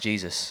Christ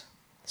Jesus.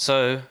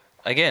 So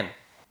again,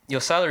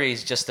 your salary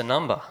is just a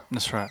number.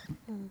 That's right.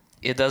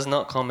 It does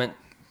not comment.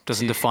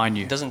 Doesn't define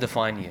you. It doesn't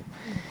define you.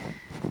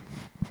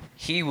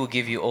 He will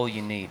give you all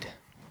you need.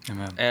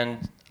 Amen.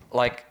 And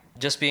like,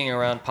 just being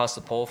around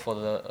Pastor Paul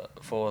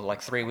for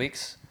like 3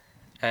 weeks,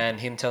 and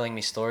him telling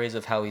me stories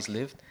of how he's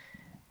lived,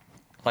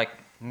 like,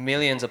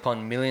 millions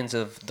upon millions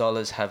of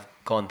dollars have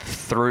gone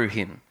through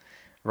him,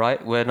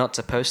 right? We're not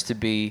supposed to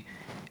be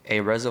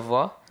a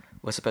reservoir.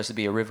 We're supposed to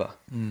be a river.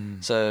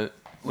 So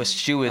we're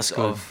stewards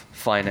of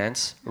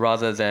finance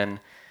rather than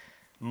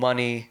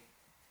money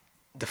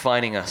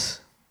defining us.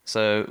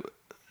 So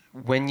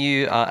when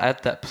you are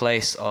at that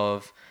place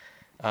of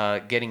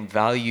getting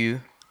value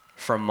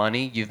from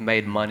money, you've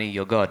made money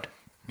your God,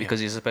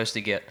 because you're supposed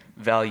to get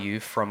value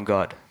from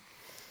God.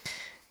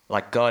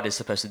 Like God is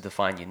supposed to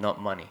define you,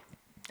 not money.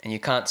 And you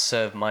can't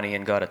serve money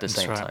and God at the That's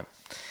same right. time.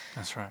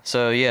 That's right.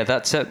 So yeah,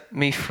 that set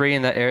me free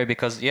in that area,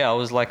 because I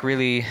was like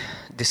really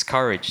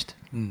discouraged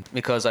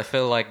because I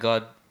feel like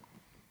God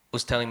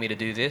was telling me to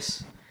do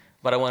this,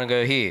 but I want to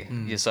go here,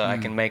 so I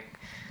can make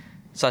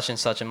such and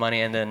such a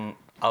money, and then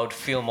I would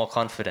feel more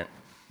confident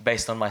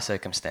based on my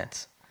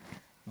circumstance.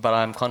 But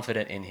I'm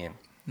confident in Him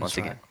once That's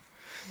again.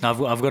 right.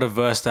 Now I've got a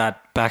verse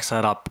that backs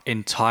that up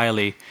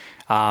entirely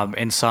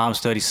in Psalms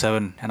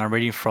 37, and I'm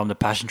reading from the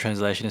Passion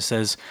Translation. It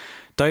says,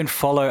 "Don't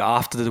follow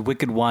after the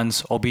wicked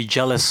ones or be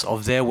jealous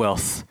of their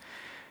wealth.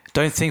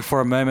 Don't think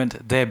for a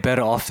moment they're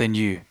better off than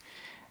you.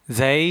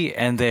 They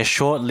and their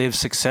short-lived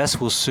success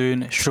will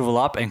soon shrivel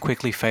up and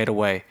quickly fade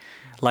away,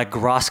 like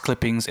grass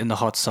clippings in the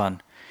hot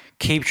sun.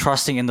 Keep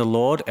trusting in the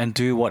Lord and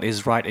do what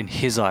is right in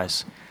His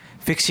eyes.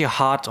 Fix your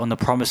heart on the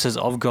promises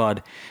of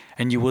God,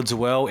 and you will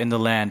dwell in the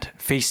land,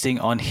 feasting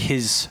on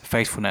His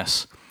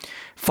faithfulness.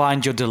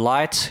 Find your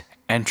delight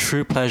and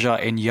true pleasure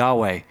in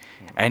Yahweh,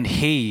 and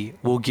He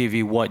will give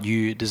you what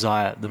you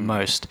desire the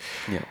most."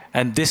 Yeah.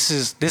 And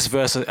this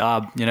verse,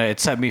 it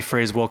set me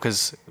free as well,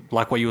 because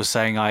like what you were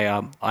saying,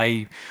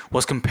 I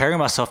was comparing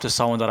myself to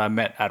someone that I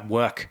met at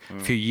work a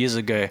few years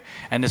ago,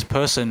 and this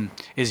person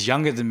is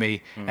younger than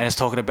me, and is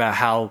talking about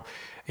how,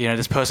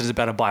 this person is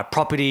about to buy a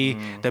property,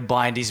 they're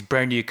buying these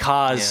brand new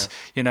cars.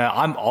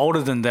 I'm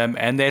older than them,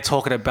 and they're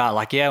talking about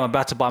like, I'm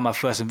about to buy my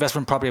first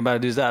investment property, I'm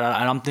about to do that,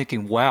 and I'm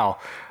thinking, wow.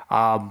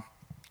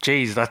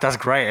 Geez, that's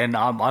great, and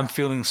I'm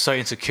feeling so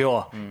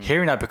insecure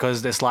hearing that,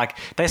 because it's like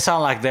they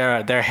sound like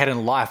they're ahead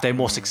in life, they're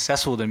more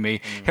successful than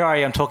me. Here I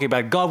am talking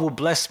about God will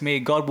bless me,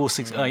 God will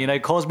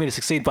cause me to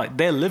succeed, but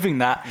they're living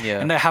that,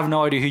 and they have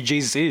no idea who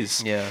Jesus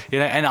is.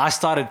 And I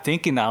started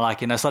thinking that,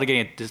 I started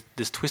getting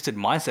this twisted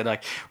mindset,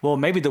 like, well,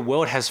 maybe the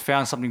world has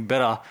found something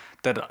better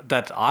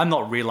that I'm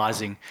not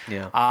realizing.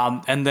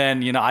 And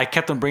then I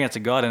kept on bringing it to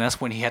God, and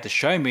that's when He had to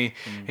show me.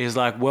 He's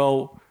like,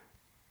 well,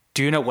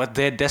 do you know what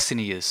their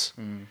destiny is?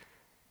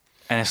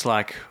 And it's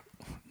like,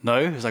 no.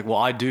 It's like, well,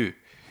 I do.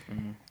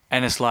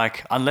 And it's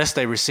like, unless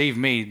they receive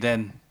me,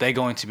 then they're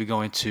going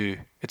to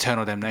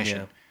eternal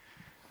damnation.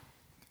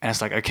 And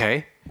it's like,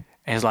 okay.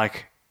 And it's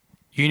like,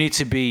 you need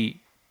to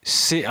be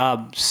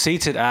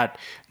seated at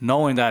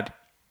knowing that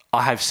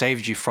I have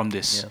saved you from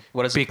this.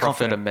 What does it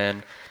profit a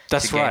man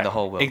That's to gain right. the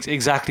whole world?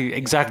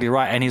 Exactly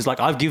right. And He's like,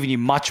 I've given you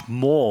much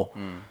more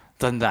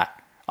than that.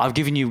 I've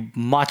given you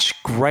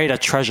much greater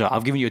treasure.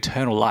 I've given you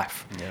eternal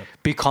life.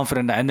 Be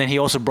confident in that. And then He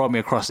also brought me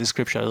across this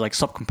scripture, like,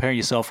 stop comparing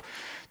yourself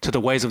to the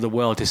ways of the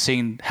world, to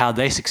seeing how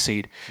they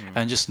succeed,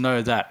 and just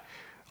know that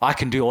I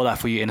can do all that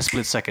for you in a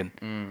split second.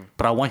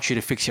 But I want you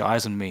to fix your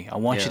eyes on me. I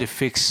want you to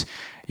fix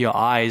your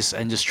eyes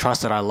and just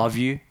trust that I love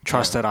you.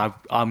 Trust that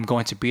I'm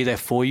going to be there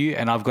for you,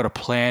 and I've got a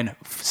plan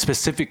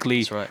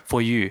specifically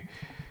for you.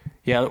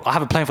 I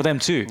have a plan for them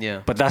too.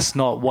 But that's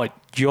not what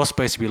you're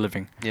supposed to be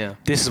living.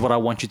 This is what I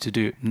want you to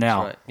do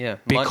now.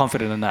 Be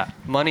confident in that.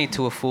 Money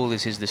to a fool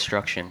is his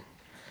destruction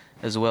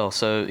as well.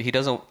 So He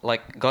doesn't,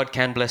 like, God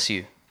can bless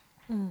you.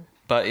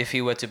 But if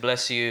He were to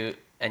bless you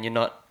and you're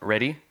not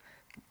ready,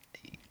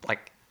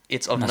 like,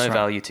 it's of no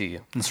value to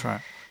you. That's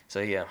right. So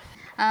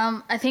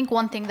I think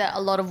one thing that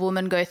a lot of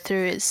women go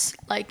through is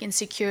like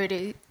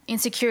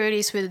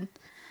insecurities with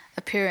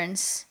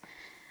appearance.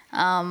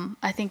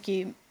 I think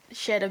you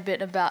shared a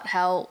bit about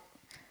how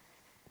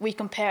we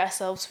compare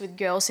ourselves with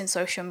girls in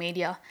social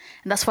media,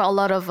 and that's why a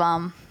lot of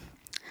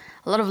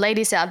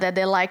ladies out there,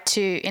 they like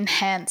to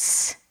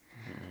enhance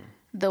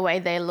the way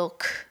they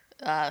look,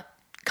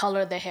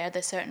 color their hair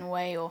a certain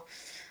way, or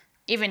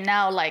even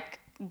now, like,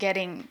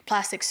 getting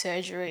plastic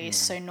surgery is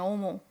so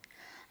normal.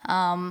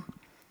 And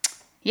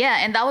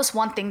that was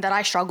one thing that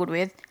I struggled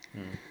with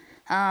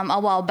a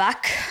while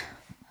back.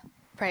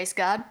 Praise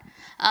God.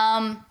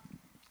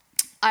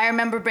 I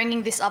remember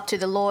bringing this up to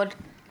the Lord,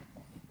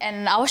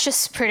 and I was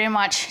just pretty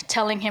much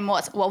telling Him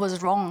what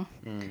was wrong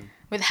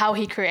with how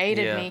He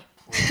created me.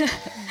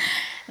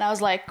 And I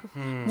was like,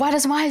 why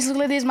does my eyes look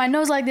like this, my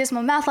nose like this,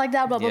 my mouth like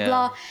that, blah, blah,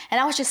 blah. And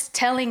I was just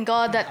telling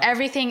God that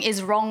everything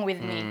is wrong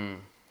with me.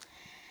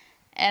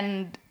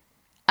 And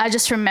I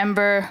just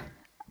remember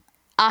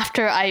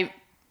after I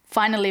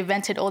finally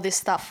vented all this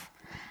stuff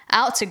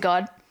out to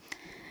God,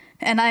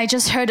 and I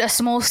just heard a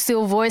small,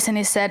 still voice, and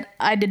He said,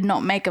 I did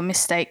not make a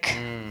mistake.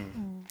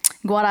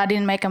 God, I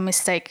didn't make a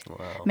mistake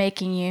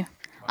making you.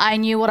 I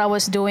knew what I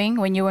was doing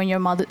when you were in your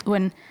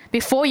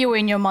before you were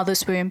in your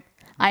mother's womb.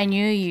 I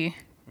knew you.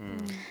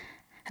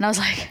 And I was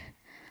like,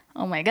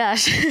 oh my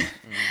gosh.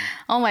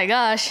 Oh my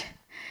gosh.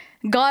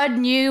 God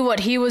knew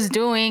what He was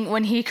doing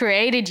when He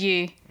created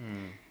you.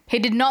 He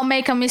did not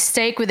make a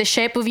mistake with the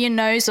shape of your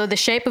nose or the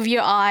shape of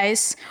your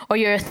eyes or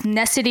your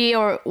ethnicity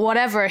or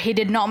whatever. He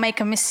did not make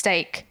a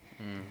mistake.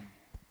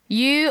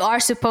 You are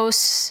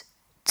supposed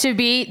to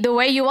be the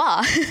way you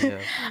are.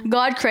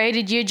 God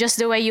created you just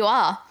the way you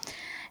are.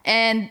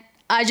 And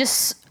I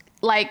just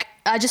like,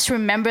 I just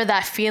remember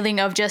that feeling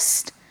of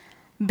just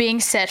being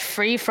set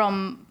free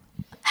from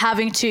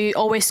having to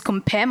always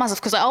compare myself,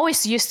 because I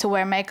always used to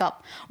wear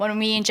makeup. When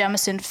me and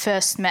Jamison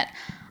first met,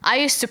 I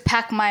used to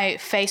pack my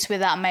face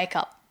without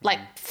makeup, like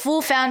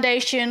full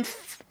foundation,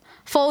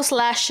 false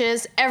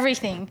lashes,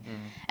 everything.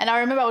 And I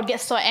remember I would get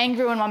so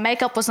angry when my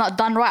makeup was not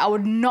done right. I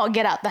would not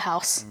get out the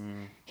house.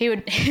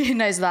 He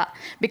knows that,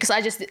 because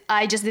I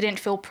just didn't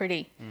feel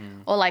pretty,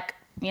 or like,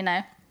 you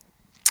know.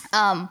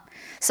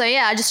 So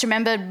yeah, I just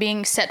remember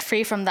being set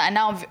free from that, and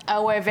now I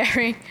wear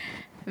very,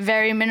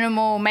 very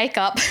minimal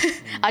makeup.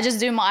 I just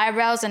do my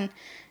eyebrows and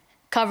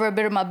cover a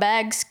bit of my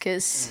bags,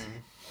 because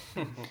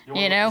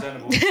you know,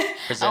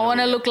 I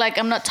want to look like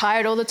I'm not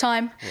tired all the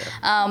time.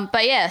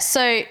 But yeah,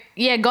 so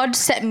yeah, God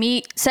set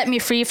me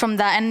free from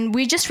that, and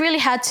we just really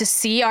had to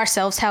see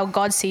ourselves how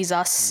God sees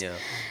us. Yeah.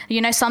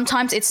 You know,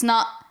 sometimes it's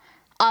not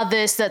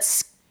others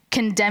that's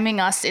condemning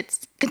us,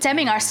 it's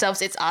condemning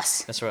ourselves, it's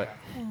us. That's right.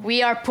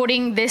 We are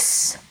putting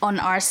this on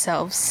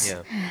ourselves.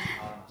 Yeah.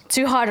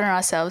 Too hard on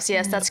ourselves.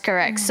 Yes, that's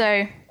correct.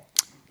 So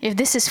if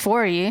this is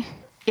for you,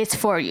 it's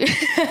for you.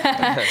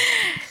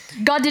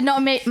 God did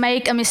not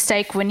make a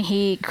mistake when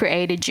he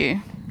created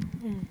you.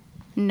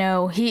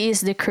 No, he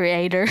is the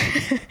creator.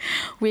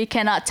 We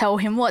cannot tell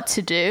him what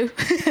to do.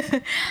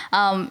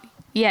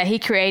 Yeah, he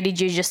created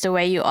you just the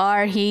way you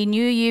are. He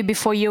knew you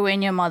before you were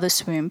in your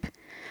mother's womb.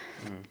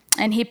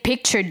 And he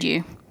pictured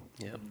you.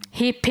 Yeah.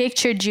 He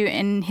pictured you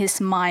in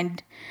his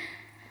mind.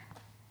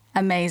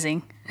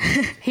 Amazing.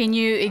 He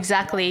knew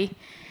exactly.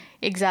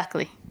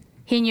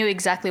 He knew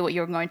exactly what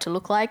you were going to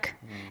look like.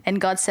 And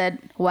God said,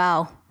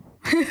 wow,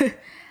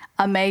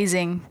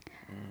 amazing,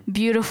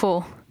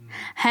 beautiful,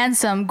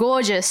 handsome,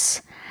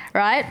 gorgeous,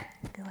 right?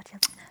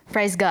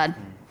 Praise God.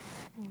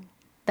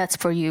 That's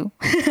for you.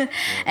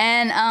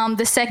 And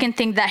the second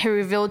thing that he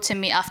revealed to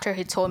me after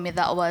he told me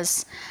that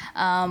was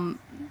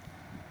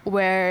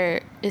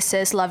where it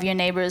says, love your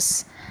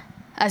neighbors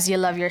as you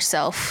love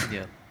yourself.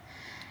 Yeah.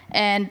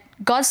 And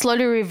God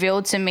slowly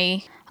revealed to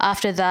me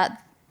after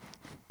that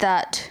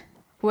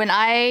when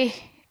I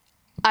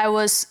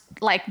was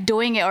like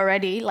doing it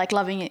already, like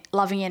loving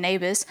your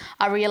neighbors,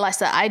 I realized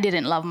that I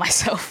didn't love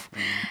myself.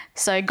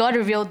 So God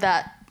revealed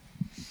that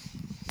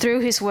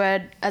through his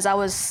word as I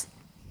was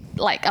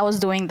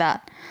doing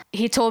that.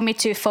 He told me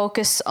to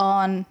focus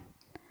on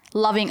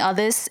loving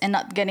others and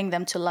not getting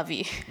them to love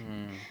you.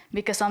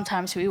 Because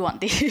sometimes we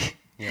want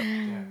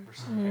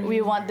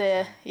we want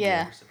the,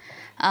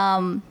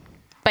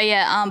 but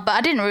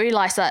I didn't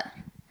realize that.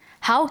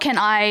 How can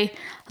I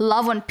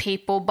love on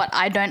people, but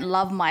I don't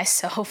love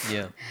myself?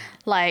 Yeah.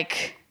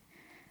 Like,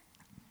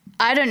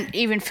 I don't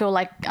even feel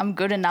like I'm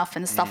good enough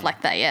and stuff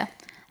like that, yeah.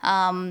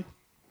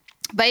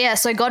 But yeah,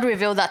 so God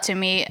revealed that to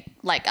me,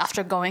 like,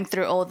 after going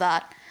through all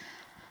that.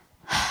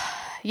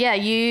 Yeah,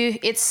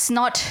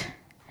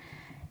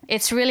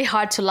 it's really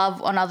hard to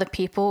love on other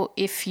people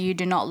if you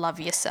do not love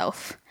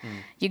yourself.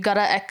 You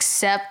gotta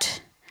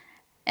accept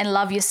and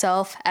love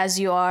yourself as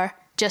you are,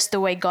 just the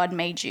way God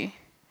made you.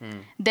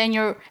 Then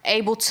you're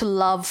able to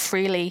love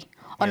freely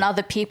on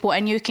other people,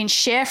 and you can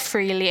share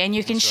freely, and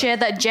you can share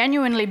that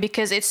genuinely,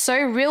 because it's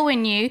so real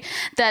in you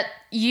that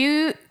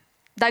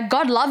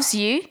God loves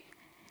you,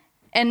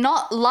 and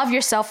not love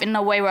yourself in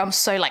a way where I'm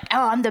so like,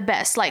 oh, I'm the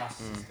best. Like,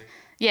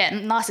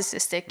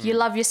 narcissistic. You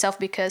love yourself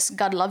because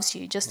God loves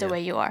you just the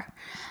way you are.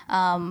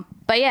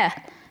 But yeah,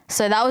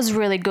 so that was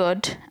really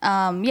good.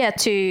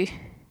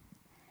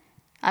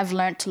 I've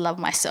learned to love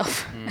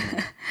myself.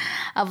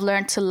 I've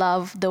learned to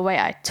love the way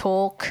I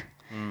talk.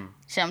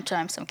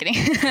 Sometimes I'm kidding.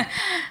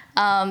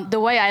 The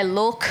way I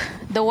look,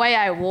 the way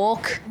I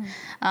walk,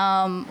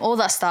 all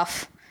that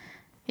stuff.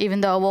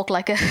 Even though I walk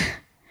like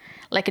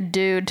a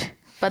dude,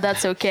 but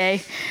that's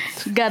okay.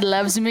 God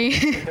loves me.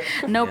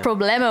 No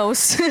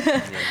problemos.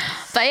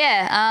 But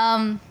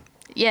yeah,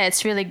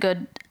 it's really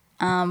good.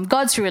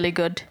 God's really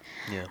good.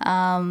 Yeah.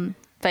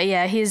 But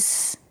yeah,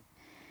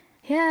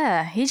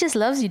 he just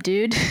loves you,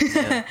 dude.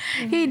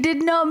 He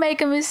did not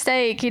make a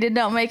mistake.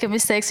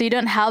 So you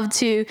don't have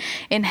to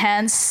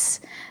enhance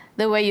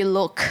the way you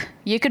look.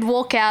 You could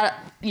walk out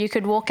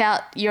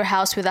your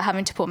house without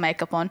having to put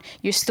makeup on.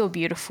 You're still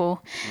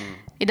beautiful.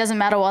 It doesn't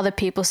matter what other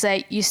people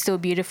say, you're still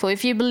beautiful.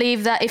 If you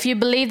believe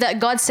that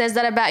God says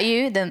that about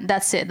you, then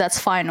that's it. That's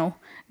final.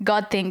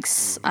 God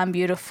thinks I'm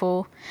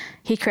beautiful.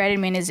 He created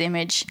me in his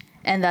image.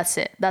 And that's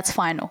it. That's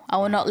final. I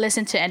will not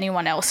listen to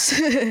anyone else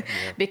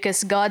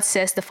because God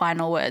says the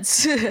final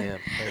words. Yeah,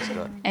 praise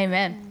God.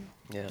 Amen.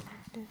 Yeah.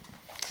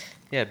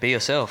 Yeah, be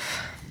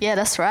yourself. Yeah,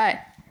 that's right.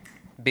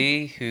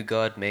 Be who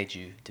God made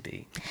you to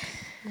be.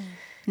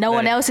 No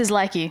one else is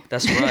like you.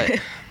 That's right.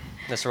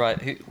 That's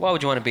right. Why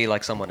would you want to be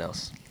like someone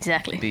else?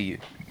 Exactly. Be you.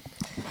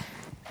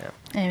 Yeah.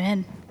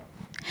 Amen.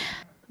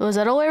 Was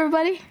that all,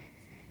 everybody?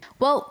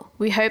 Well,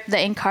 we hope that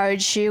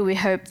encouraged you. We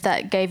hope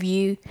that gave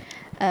you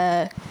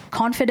a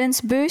confidence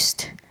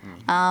boost.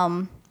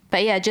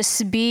 But yeah,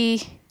 just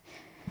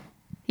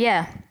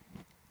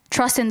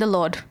trust in the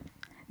Lord.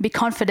 Be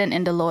confident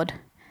in the Lord.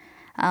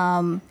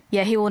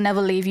 He will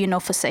never leave you nor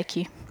forsake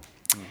you.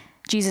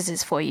 Jesus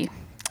is for you.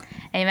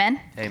 Amen?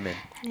 Amen.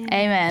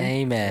 Amen.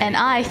 Amen. And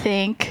I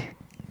think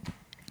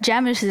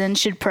Jamison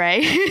should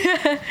pray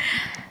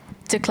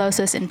to close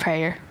us in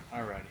prayer.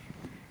 Alrighty.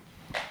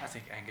 I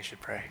think Angus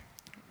should pray.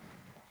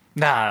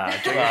 Nah.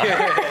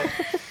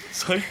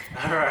 Sorry.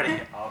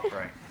 Alrighty. I'll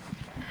pray.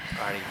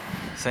 Alrighty.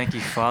 Thank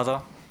you,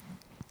 Father.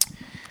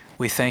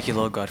 We thank you,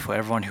 Lord God, for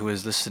everyone who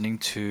is listening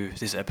to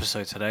this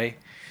episode today.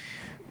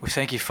 We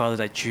thank you, Father,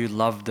 that you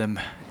loved them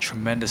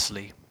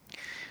tremendously.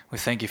 We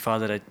thank you,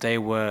 Father, that they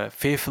were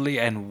fearfully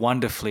and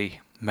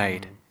wonderfully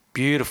made.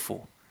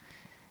 Beautiful.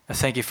 I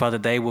thank you, Father,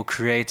 they were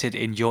created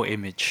in your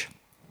image.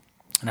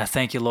 And I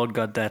thank you, Lord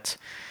God, that,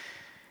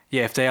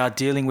 if they are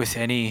dealing with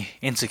any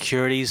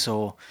insecurities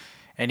or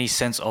any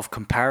sense of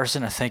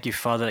comparison, I thank you,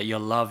 Father, that your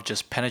love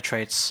just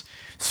penetrates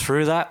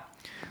through that.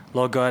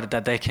 Lord God,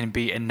 that they can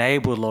be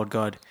enabled, Lord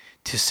God,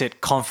 to sit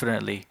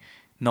confidently,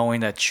 knowing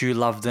that you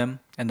love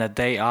them and that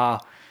they are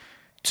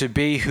to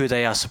be who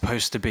they are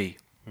supposed to be.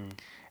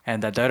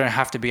 And that they don't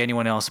have to be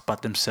anyone else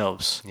but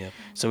themselves. Yep.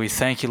 So we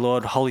thank you,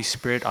 Lord. Holy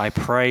Spirit, I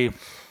pray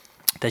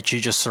that you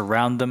just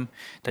surround them,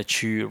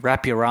 that you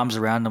wrap your arms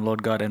around them,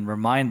 Lord God, and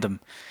remind them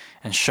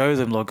and show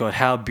them, Lord God,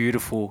 how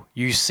beautiful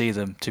you see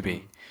them to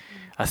be.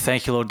 I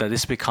thank you, Lord, that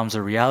this becomes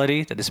a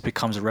reality, that this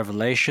becomes a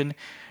revelation,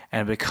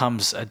 and it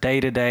becomes a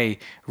day-to-day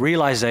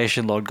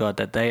realization, Lord God,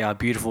 that they are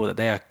beautiful, that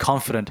they are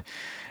confident,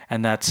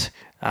 and that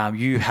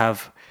you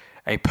have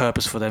a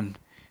purpose for them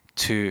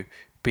to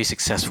be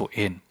successful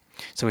in.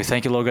 So we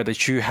thank you, Lord God,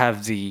 that you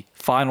have the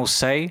final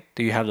say,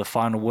 that you have the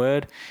final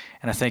word.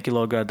 And I thank you,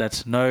 Lord God,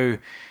 that no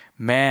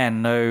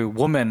man, no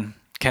woman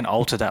can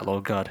alter that,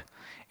 Lord God,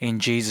 in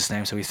Jesus'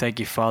 name. So we thank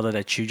you, Father,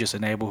 that you just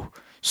enable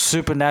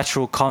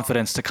supernatural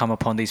confidence to come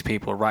upon these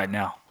people right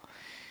now.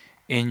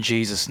 In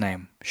Jesus'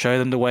 name. Show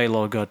them the way,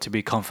 Lord God, to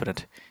be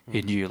confident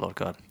in you, Lord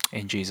God.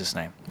 In Jesus'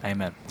 name.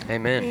 Amen.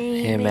 Amen.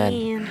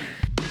 Amen.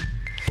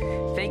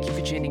 Thank you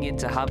for tuning in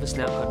to Harvest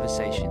Now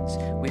Conversations.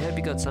 We hope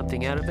you got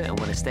something out of it and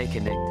want to stay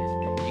connected.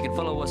 You can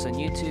follow us on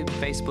YouTube,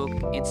 Facebook,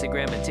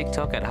 Instagram, and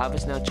TikTok at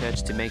Harvest Now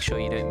Church to make sure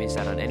you don't miss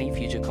out on any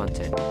future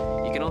content.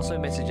 You can also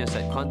message us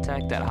at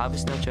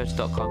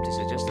contact@harvestnowchurch.com to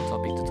suggest a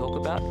topic to talk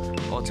about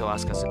or to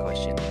ask us a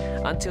question.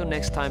 Until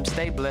next time,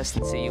 stay blessed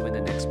and see you in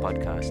the next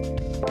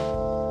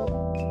podcast.